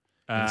 Yeah.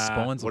 And his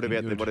spine's What looking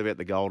about good. what about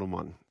the golden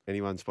one?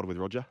 Anyone spotted with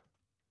Roger?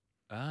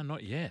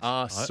 Not yet.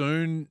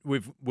 Soon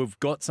we've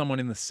got someone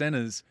in the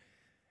centres.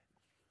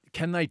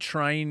 can they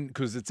train,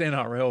 because it's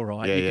NRL,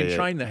 right? Yeah, you yeah, can yeah.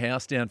 train the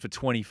house down for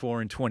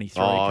 24 and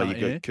 23, Oh, can't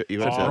you?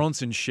 got So to.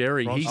 Bronson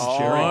Sherry, he's Bronson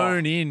Sherry.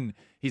 thrown in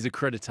his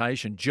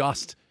accreditation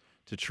just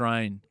to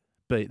train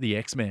the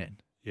X-Man.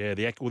 Yeah,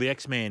 the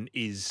X-Man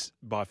is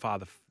by far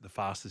the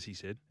fastest, he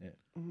said. Yeah.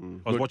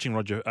 Mm. I was watching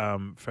Roger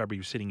Fabry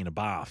was sitting in a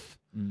bath,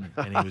 Mm.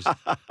 and he was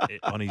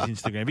on his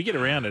Instagram. If you get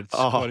around it, it's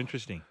Oh. quite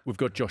interesting. We've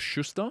got Josh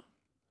Schuster,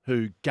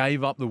 who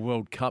gave up the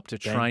World Cup to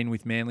Damn. train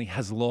with Manly,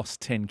 has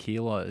lost 10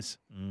 kilos,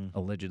 Mm.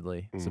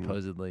 allegedly,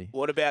 supposedly.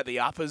 What about the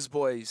uppers,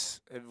 boys?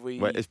 Have we?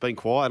 Well, it's been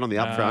quiet on the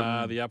up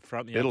front. The up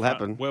front. It'll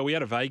happen. Well, we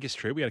had a Vegas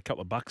trip. We had a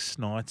couple of Bucks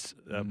nights,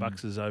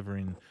 Buckses over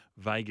in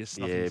Vegas.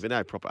 Yeah, Nothing's- but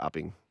no proper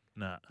upping.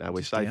 no. No, we're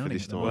Just safe for downing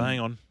this at the time. Well, hang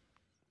on.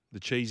 The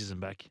cheese isn't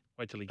back.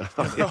 Wait till he gets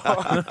down.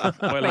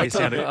 Wait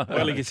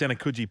till he gets down to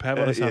Coogee Pav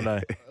on a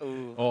Sunday.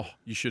 Ooh. Oh,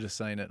 you should have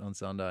seen it on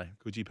Sunday.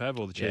 Coogee Pav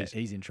or the Yeah, cheese?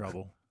 he's in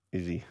trouble.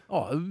 Is he?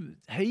 Oh,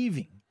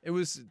 heaving. It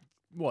was,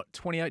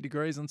 28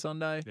 degrees on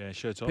Sunday? Yeah,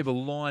 shirts off.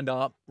 People lined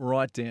up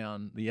right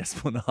down the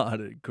Esplanade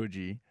at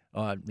Coogee.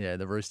 Yeah,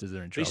 the Roosters are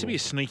in There trouble. used to be a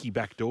sneaky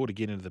back door to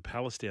get into the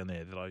palace down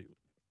there.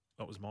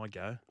 That was my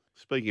go.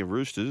 Speaking of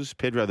Roosters,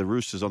 Pedro the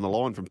Roosters on the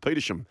line from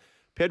Petersham.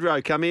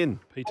 Pedro, come in.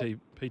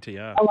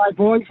 PTR. Hello,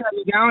 boys. How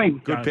you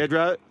going? Good, Go.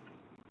 Pedro.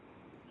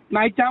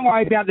 Mate, don't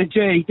worry about the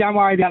G. Don't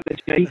worry about the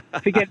G.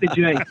 Forget the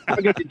G.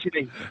 Forget the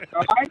G.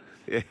 All right?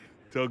 Yeah.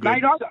 It's all good.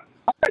 Mate,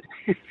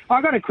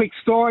 I got a quick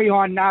story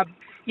on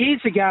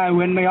years ago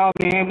when my old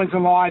man was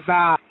alive.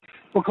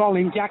 We'll call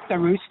him Jack the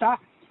Rooster.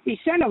 He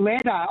sent a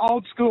letter,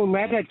 old school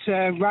letter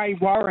to Ray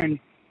Warren,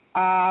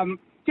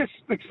 just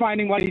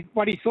explaining what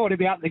he thought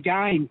about the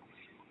game.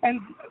 And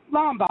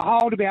lo and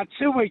behold, about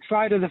 2 weeks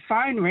later, the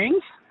phone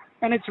rings,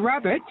 and it's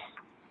Rabbits,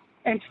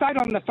 and stayed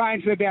on the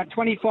phone for about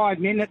 25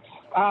 minutes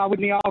with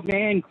my old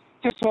man,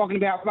 just talking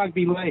about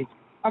rugby league.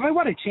 I mean,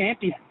 what a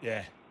champion.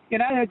 Yeah. You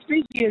know, as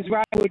busy as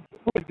Ray would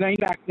have been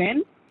back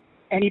then,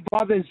 and he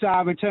bothers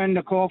returning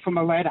the call from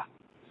a letter.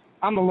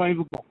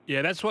 Unbelievable.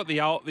 Yeah, that's what the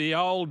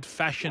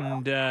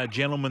old-fashioned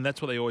gentlemen,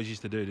 that's what they always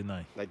used to do, didn't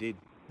they? They did.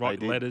 Write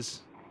They did.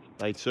 letters.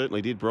 They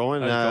certainly did,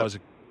 Brian.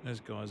 Those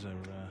guys are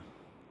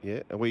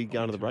Yeah. Are we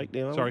going to the break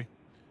now? are we? sorry.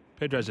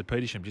 Pedro's at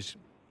Petersham, just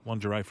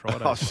Lingerie Friday.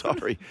 Oh,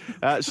 sorry.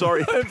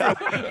 Sorry.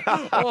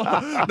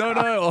 Oh,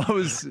 no, I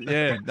was,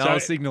 I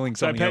was signalling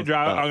So something else. Pedro,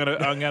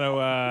 I'm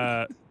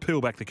gonna peel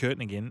back the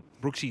curtain again.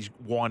 Brooksy's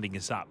winding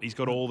us up. He's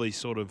got all these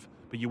sort of,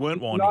 but you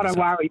weren't winding Not us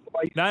a up. worry,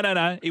 boys.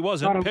 No, he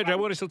wasn't. Not a Pedro, I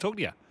worry. want to still talk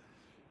to you.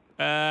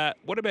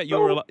 What about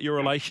your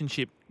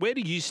relationship? Where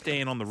do you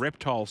stand on the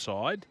Reptile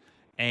side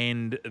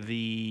and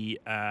the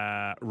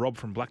Rob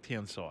from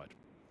Blacktown side?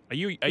 Are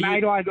you?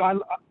 Mate,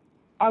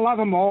 I love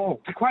them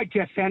all. To quote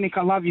Jeff Fennick,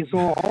 I love you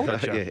all.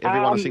 Yeah,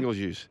 everyone of singles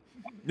use.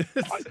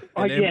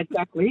 Oh, yeah,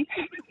 exactly.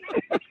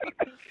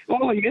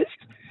 All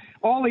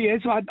he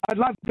is. I'd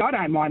love. I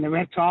don't mind the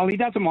Reptile. He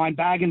doesn't mind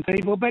bagging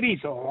people, but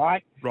he's all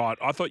right. Right.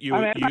 I thought you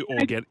I mean,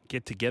 all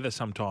get together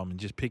sometime and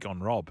just pick on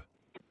Rob.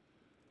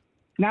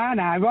 No,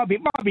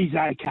 Robbie's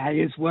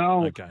okay as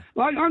well. Okay.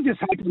 Well, I'm just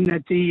hoping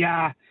that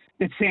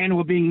that Santa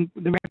will bring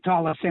the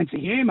Reptile a sense of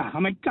humour. I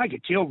mean, take a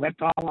chill,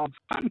 Reptile. Have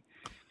fun.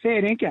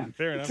 Fair dinkum.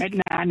 Fair enough.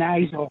 But no,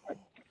 he's all right.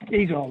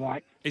 He's all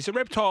right. Is a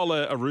Reptile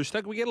a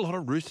rooster? We get a lot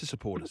of rooster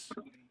supporters.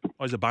 Oh,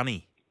 he's a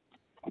bunny.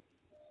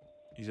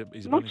 He's a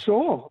Not bunny.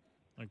 sure.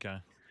 Okay.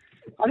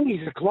 I think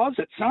he's a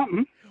closet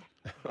something.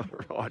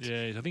 Right.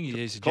 Yeah, I think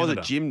he's a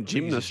Closet janitor.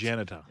 gymnast. He's a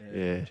janitor.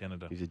 Yeah,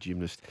 Janitor. he's a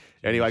gymnast.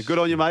 Anyway, good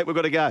on you, mate. We've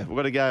got to go.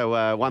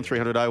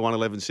 1300 01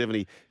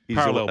 1170. is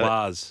Parallel your-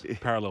 bars.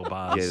 Parallel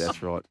bars. Yeah,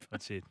 that's right.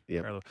 That's it.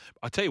 Yep. Parallel.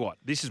 I tell you what,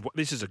 this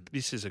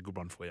is a good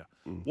one for you.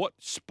 What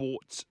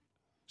sports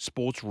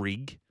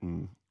rig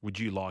would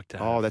you like to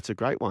have? Oh, that's a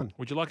great one.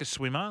 Would you like a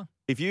swimmer?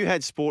 If you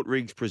had sport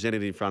rigs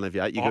presented in front of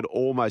you, you could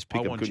almost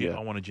pick them, couldn't you? I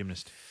want a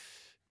gymnast.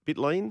 Bit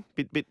lean,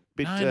 bit.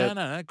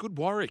 No. Good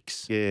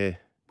Warwicks. Yeah.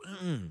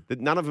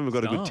 None of them have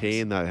got a good Stars.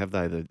 tan though, have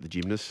they? The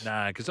gymnasts.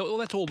 No, because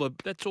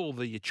that's all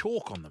the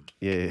chalk on them.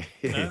 Yeah.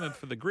 You know,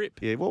 for the grip.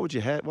 Yeah. What would you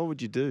have? What would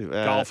you do?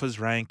 Golfers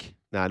rank.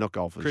 No, not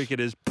golfers.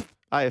 Cricketers.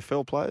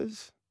 AFL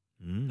players.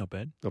 Not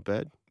bad. Not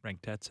bad.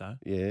 Rank Tatso.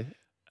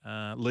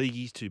 Yeah.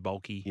 Leagueies too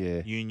bulky.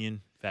 Yeah.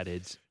 Union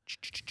fatheads.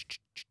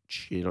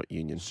 Yeah, not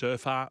union.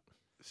 Surfer.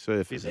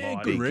 Surfers Yeah,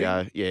 a good big rig.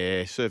 go.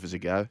 Yeah, surfers a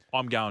go.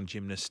 I'm going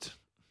gymnast.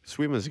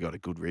 Swimmers have got a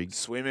good rig.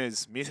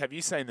 Swimmers. Have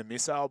you seen the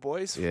Missile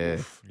Boys? Yeah.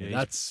 Oof.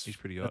 Yeah, He's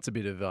pretty good. That's a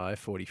bit of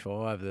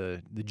F45,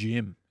 the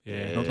gym.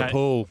 Yeah. Not Yeah. the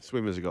pool.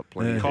 Swimmers have got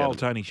plenty. of Kyle talent.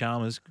 Tony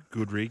Chalmers,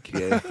 good rig.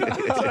 Yeah.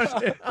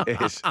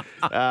 Yes.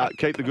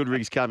 Keep the good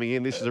rigs coming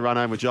in. This is a run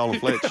home with Joel and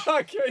Fletch.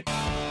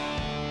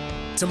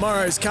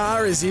 Tomorrow's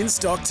car is in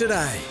stock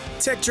today.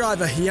 Tech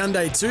driver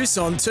Hyundai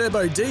Tucson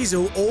Turbo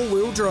Diesel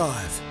All-Wheel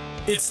Drive.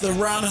 It's the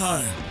run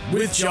home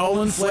with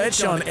Joel and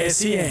Fletch on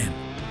SEN.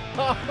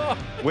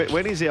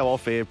 When is our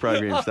off-air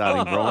program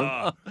starting,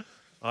 Brian?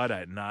 I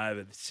don't know,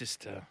 but it's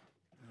just.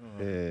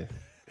 Yeah.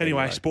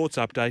 Anyway, sports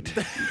update.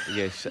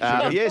 Yes.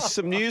 Yes,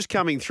 some news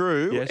coming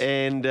through. Yes.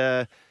 And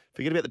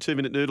forget about the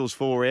 2-minute noodles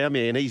for our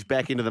man. He's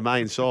back into the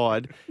main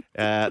side.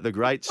 The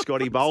great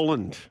Scotty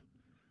Boland.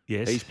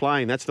 Yes. He's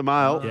playing. That's the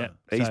male. Yeah.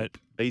 He's, So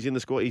he's in the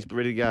squad. He's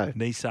ready to go.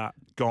 Nisa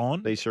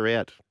gone. Nisa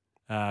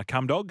out.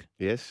 Cum dog.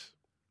 Yes.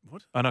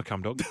 Oh, not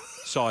cum dog.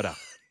 Cider.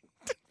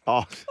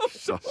 Oh,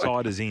 sorry.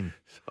 Cider's in.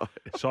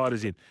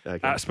 Cider's in.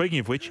 Okay. Speaking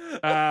of which,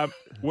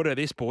 what are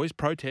this, boys?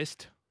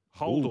 Protest.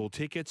 Hold Ooh. all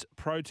tickets.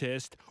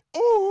 Protest.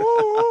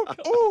 Ooh,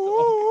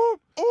 ooh,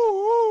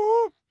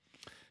 ooh.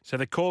 So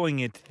they're calling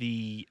it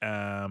the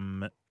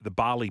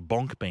Bali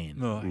Bonk ban.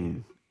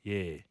 Oh,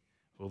 Yeah.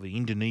 Well, the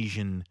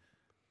Indonesian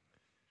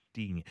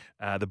thing.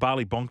 The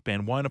Bali Bonk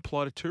ban won't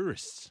apply to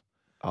tourists.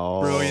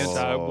 Oh. Brilliant.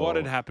 So what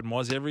had happened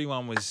was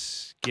everyone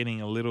was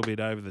getting a little bit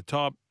over the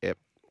top. Yep.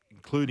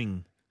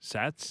 Including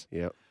Sats.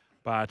 Yep.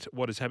 But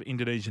what has happened?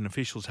 Indonesian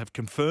officials have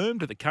confirmed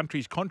that the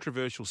country's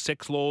controversial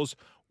sex laws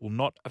will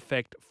not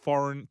affect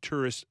foreign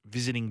tourists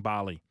visiting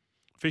Bali.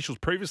 Officials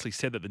previously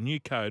said that the new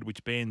code,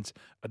 which bans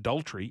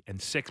adultery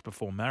and sex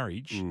before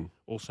marriage,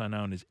 also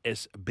known as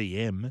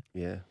SBM,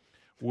 Yeah.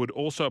 would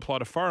also apply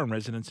to foreign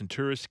residents and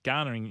tourists,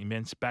 garnering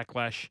immense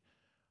backlash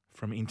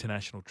from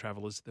international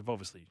travellers. They've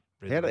obviously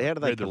read How the- do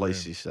they read the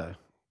police room. this, though?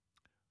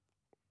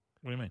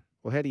 What do you mean?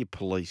 Well, how do you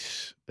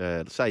police,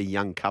 say, a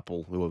young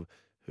couple who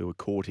are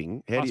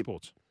courting? How do you,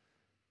 Passports.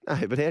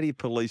 no, but how do you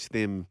police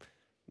them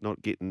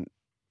not getting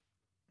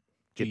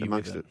Jiggy with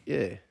amongst it.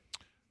 it?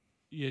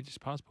 Yeah. Yeah,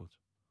 just passports.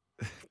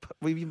 But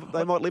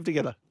they might live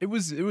together. It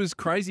was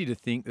crazy to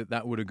think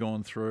that would have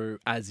gone through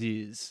as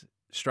is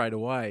straight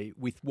away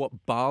with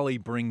what Bali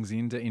brings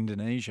into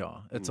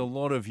Indonesia. It's a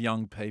lot of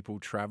young people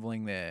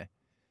traveling there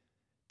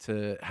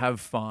to have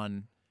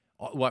fun.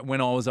 Like when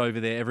I was over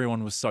there,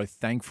 everyone was so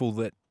thankful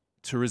that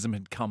tourism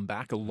had come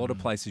back. A lot of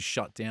places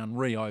shut down,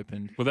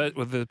 reopened. Were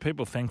the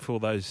people thankful,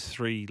 those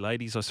three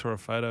ladies I saw a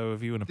photo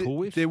of you in a pool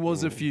with? There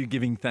was a few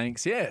giving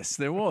thanks. Yes,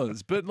 there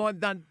was. But like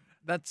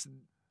that's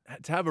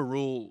to have a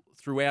rule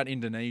throughout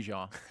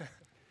Indonesia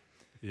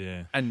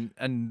Yeah. and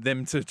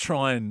them to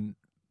try and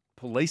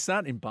police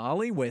that in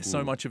Bali, where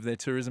so much of their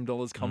tourism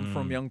dollars come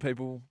from young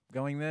people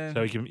going there.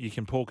 So you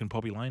can pork in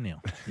Poppy Lane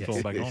now. It's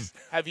all back on.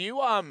 Have you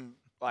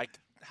like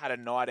had a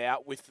night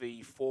out with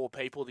the 4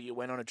 people that you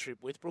went on a trip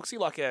with, Brooksy?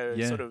 Like a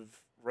Yeah. sort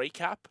of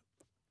recap?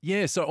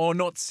 Yeah, so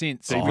not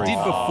since. So Oh, we did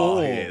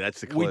before. yeah,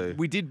 that's the clue.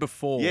 We did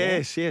before.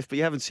 Yes, but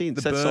you haven't seen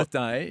The that's not-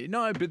 birthday.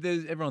 No, but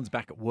everyone's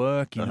back at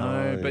work, you Oh,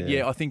 know. But yeah.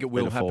 yeah, I think it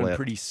will Bit of happen fallout.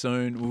 pretty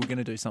soon. We were going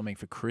to do something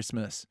for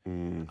Christmas.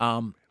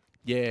 Mm.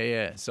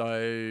 Yeah.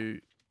 So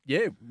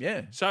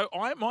yeah. So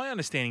my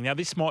understanding, now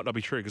this might not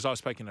be true because I was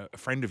speaking to a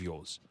friend of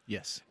yours,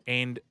 Yes.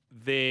 and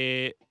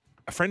a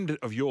friend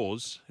of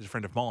yours is a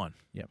friend of mine.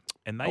 Yep.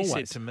 And they said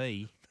Always. to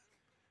me,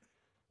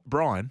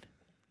 Brian,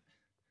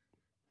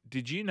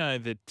 did you know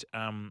that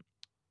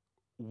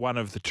one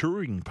of the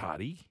touring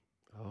party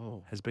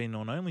Oh, has been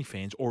on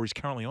OnlyFans or is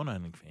currently on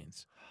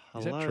OnlyFans?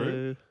 Is that true?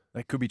 hello.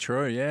 That could be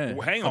true, yeah.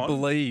 Well, hang I on.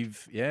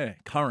 believe, yeah,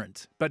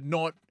 current, but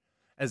not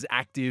as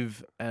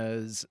active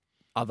as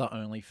other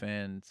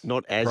OnlyFans.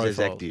 Not as profiles.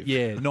 active.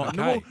 Yeah, not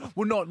Okay.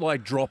 we're not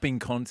like dropping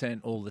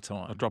content all the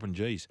time. Not dropping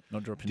G's.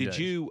 Not dropping. Did J's.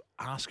 you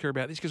ask her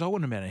about this? Because I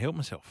wouldn't have been able to help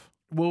myself.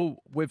 Well,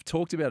 we've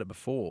talked about it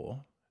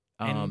before,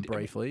 And,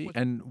 briefly, what-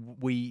 and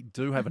we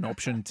do have an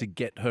option to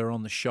get her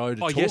on the show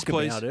to Oh, talk yes,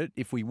 please. about it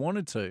if we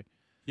wanted to.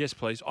 Yes,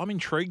 please. I'm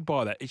intrigued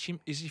by that. Is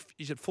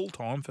it full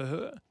time for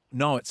her?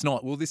 No, it's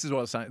not. Well, this is what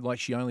I was saying. Like,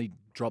 she only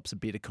drops a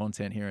bit of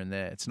content here and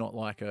there. It's not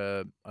like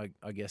I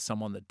guess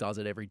someone that does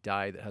it every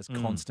day that has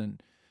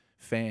constant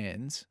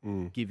fans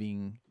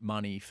giving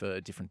money for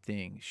different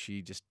things.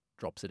 She just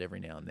drops it every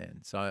now and then.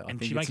 So I And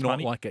think she it's makes not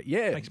money? like a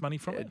Makes money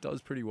from yeah, it? It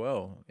does pretty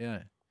well.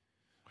 Yeah.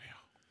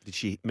 Did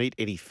she meet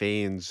any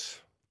fans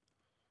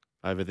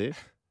over there?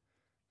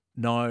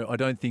 No, I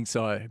don't think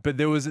so. But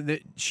there was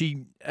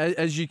she,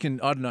 as you can,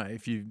 I don't know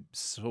if you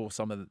saw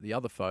some of the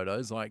other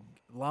photos, like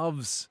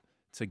loves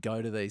to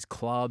go to these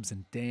clubs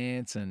and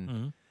dance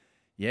and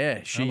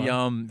yeah, she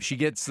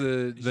gets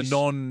the She's-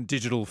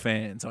 non-digital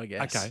fans, I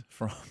guess. Okay.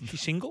 From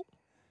She's single.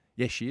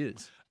 yeah, she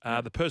is.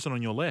 The person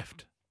on your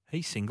left,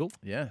 he's single.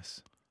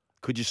 Yes.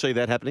 Could you see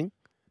that happening?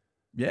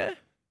 Yeah.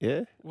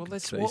 Yeah. Well,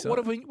 that's See, what so-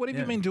 have you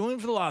yeah. been doing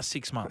for the last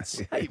 6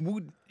 months? Hey, well,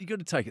 you got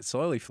to take it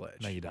slowly,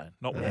 Fletch. No, you don't.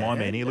 Not with my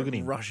man here. Look at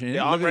him. Rush in.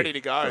 Yeah, Look I'm at ready it. to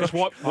go. Just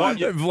wipe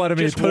your,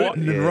 Vladimir just wipe-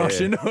 Putin and rush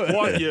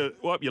into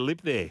wipe your lip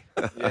there.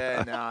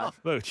 Yeah, nah.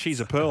 Look, she's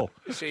a pearl.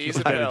 She She's is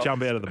a about to pearl.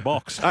 jump out of the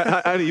box.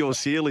 Only your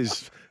seal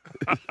is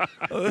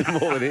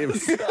more than him.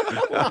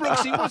 Well,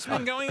 Brooksy, what's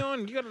been going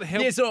on? You got to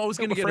help. Yeah, so I was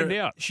going to help get a friend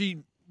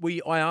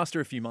her out. I asked her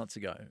a few months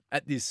ago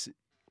at this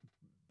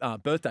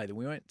birthday that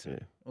we went to. Yeah.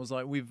 I was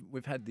like,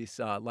 we've had this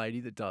lady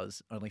that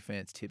does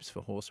OnlyFans tips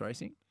for horse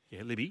racing,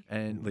 Yeah, Libby.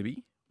 and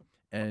Libby,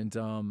 and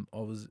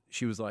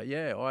she was like,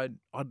 yeah,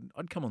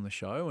 I'd come on the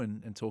show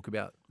and talk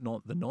about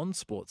not the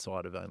non-sport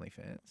side of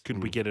OnlyFans.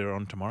 Could we get her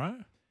on tomorrow?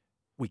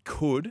 We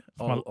could.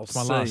 It's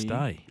my last see.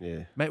 day.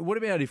 Yeah. Mate, what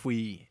about if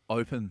we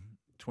open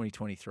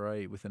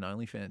 2023 with an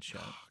OnlyFans show?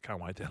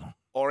 Can't wait that long.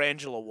 Or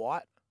Angela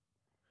White.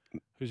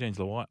 Who's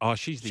Angela White? Oh,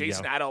 she's the. She's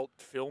an adult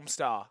film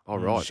star. All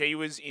right. She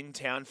was in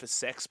town for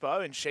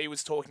Sexpo, and she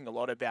was talking a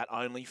lot about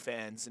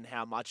OnlyFans and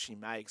how much she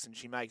makes, and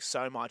she makes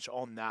so much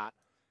on that.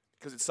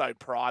 because it's so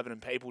private and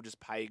people just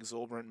pay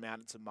exorbitant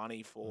amounts of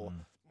money for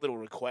little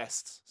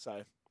requests.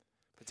 So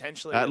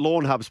potentially.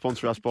 Lawn Hub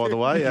sponsor us, by the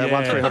way.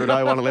 1300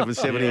 01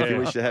 1170 if you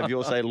wish to have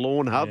yours. Say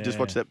Lawn Hub. Just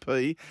watch that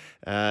P.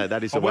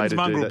 That is the way to do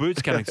that. When's Mongrel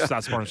Boots going to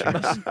start sponsoring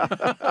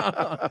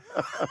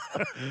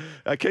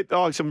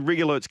us? Some rig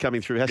alerts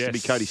coming through. Has to be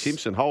Yes. Cody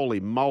Simpson. Holy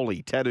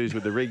moly. Tattoos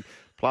with the rig.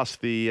 Plus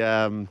the...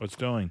 What's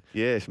doing?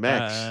 Yes,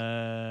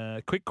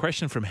 Max. Quick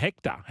question from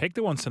Hector.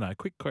 Hector wants to know,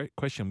 quick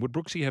question. Would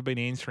Brooksy have been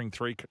answering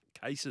 3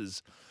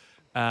 cases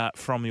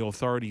from the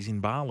authorities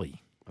in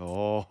Bali?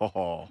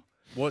 Oh.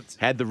 What?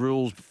 Had the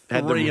rules...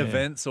 Had Three the,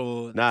 events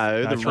or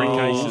No, the 3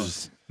 rules.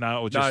 cases.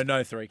 No, or just,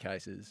 no 3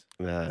 cases.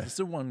 No. It's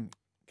still 1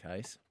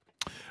 case.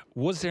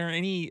 Was there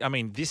any? I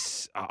mean,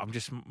 this.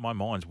 My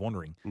mind's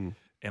wandering, Mm.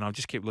 and I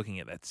just keep looking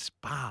at that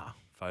spa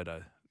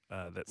photo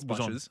that was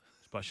on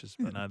Splashes,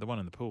 but no, the one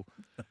in the pool.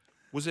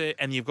 Was there?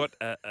 And you've got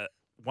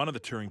one of the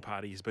touring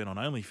parties has been on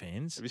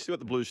OnlyFans. Have you still got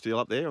the blue steel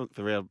up there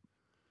for our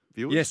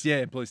viewers? Yes,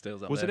 yeah, Blue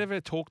Steel's up Was there. it ever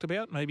talked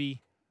about?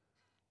 Maybe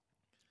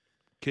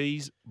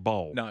keys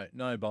bowl.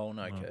 No bowl,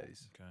 no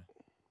keys. Okay.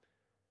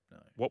 No.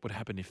 What would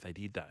happen if they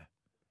did though?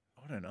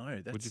 I don't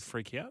know. Would you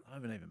freak out? I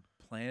haven't even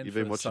planned. You've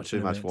for been watching such too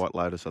an much event. White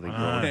Lotus, I think. I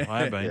know, Robbie. I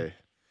have been. Yeah.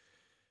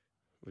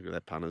 Look at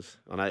that, punters.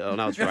 I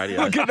know it's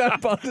radio. Look at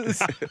that,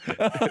 punters.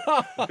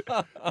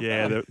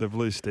 Yeah, the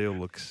blue steel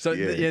looks. So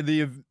Yeah.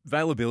 the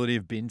availability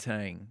of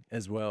bintang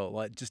as well,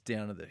 like just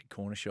down to the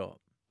corner shop.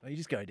 You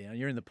just go down.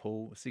 You're in the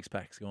pool.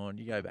 6-pack's gone.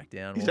 You go back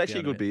down. It's walk actually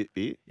a down good bit.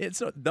 beer. Yeah, it's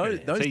not those.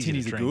 Yeah, Those it's easy to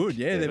tinnies are drink. good.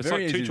 Yeah, they're it's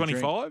very like easy to drink.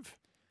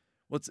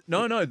 $2.25.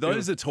 No,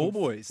 those are tall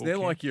full- boys. full They're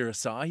can. like your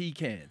Asahi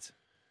cans,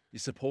 your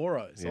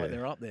Sapporos. Yeah. Like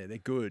they're up there. They're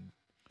good.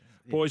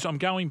 Boys, I'm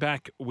going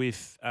back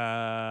with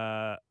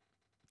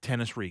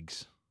tennis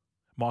rigs.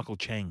 Michael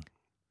Cheng.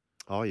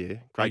 Oh, yeah. I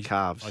Great used-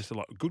 calves. I used to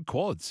like good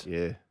quads.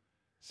 Yeah.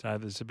 So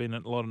there's been a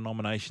lot of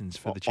nominations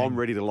for the Cheng. I'm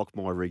ready to lock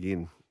my rig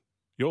in.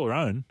 Your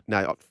own.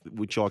 No,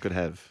 which I could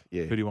have.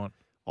 Yeah. Who do you want?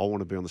 I want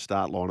to be on the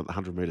start line at the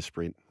 100-metre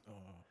sprint.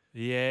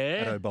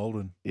 Yeah. Edo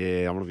Bolden.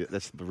 Yeah, I want to be.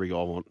 That's the rig I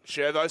want.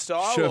 Shervo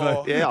style?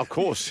 Shervo. Or? Yeah, of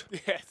course.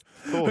 Yeah.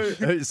 Of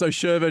course. So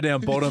Shervo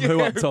down bottom.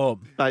 Who up top?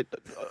 Mate,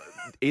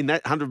 in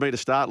that 100-metre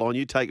start line,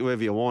 you take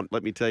whoever you want.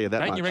 Let me tell you that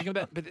Don't much. you reckon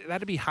that? But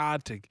that'd be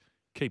hard to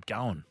keep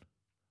going.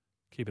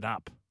 Keep it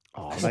up.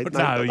 Oh,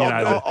 No, you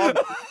know,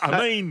 I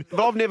mean,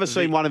 but I've never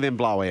seen one of them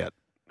blow out.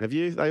 Have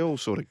you? They all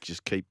sort of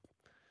just keep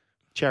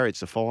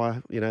chariots of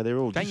fire. You know, they're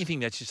all don't just you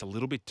think that's just a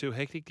little bit too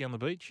hectic down the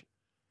beach?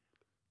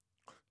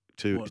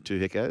 two What?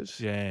 hickos.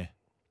 Yeah.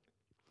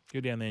 Go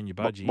down there in your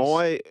M-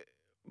 budgies.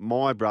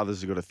 My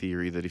brothers have got a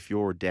theory that if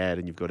you're a dad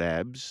and you've got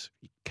abs,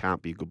 you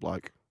can't be a good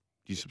bloke.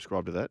 Do you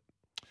subscribe to that?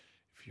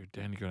 If you're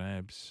down, you got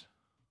abs.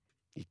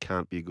 You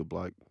can't be a good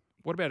bloke.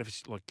 What about if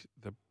it's like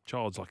the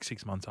child's like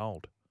 6 months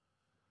old,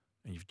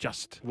 and you've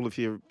just? Well,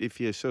 if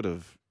you're sort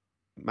of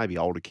maybe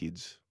older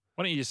kids,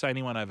 Why don't you just say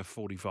anyone over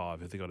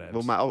 45 if they got abs?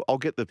 well, mate, I'll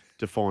get the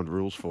defined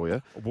rules for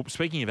you. Well,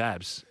 speaking of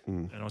abs,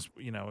 Mm.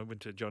 and I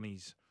went to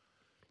Johnny's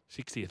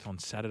 60th on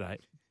Saturday.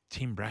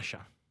 Tim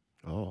Brasher,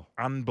 Oh,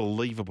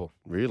 unbelievable.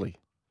 really?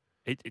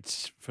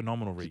 It's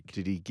phenomenal rig.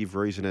 Did he give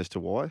reason as to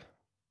why?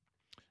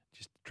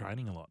 Just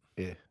training a lot.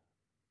 Yeah,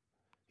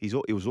 he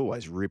was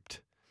always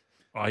ripped.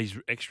 Oh, he's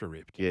extra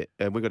ripped. Yeah,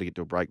 and we've got to get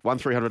to a break.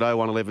 1300 01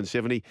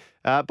 1170.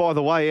 By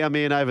the way, our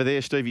man over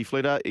there, Stevie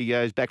Flitter, he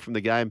goes back from the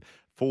game.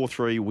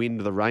 4-3 win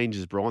to the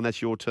Rangers, Brian.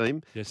 That's your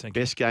team. Yes, thank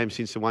Best game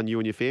since the one you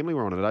and your family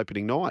were on at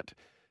opening night.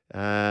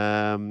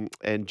 And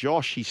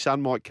Josh, his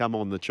son might come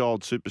on, the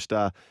child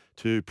superstar,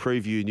 to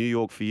preview New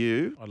York for you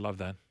you. I love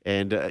that.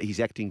 and his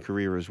acting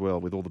career as well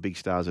with all the big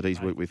stars that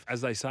he's worked with.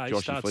 As they say,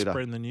 Joshy start Fleeter.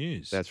 spreading the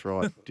news. That's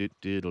right.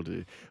 Diddle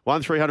do.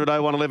 1300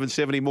 01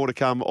 1170. More to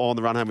come on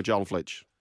the Run Home with Joel and Fletch.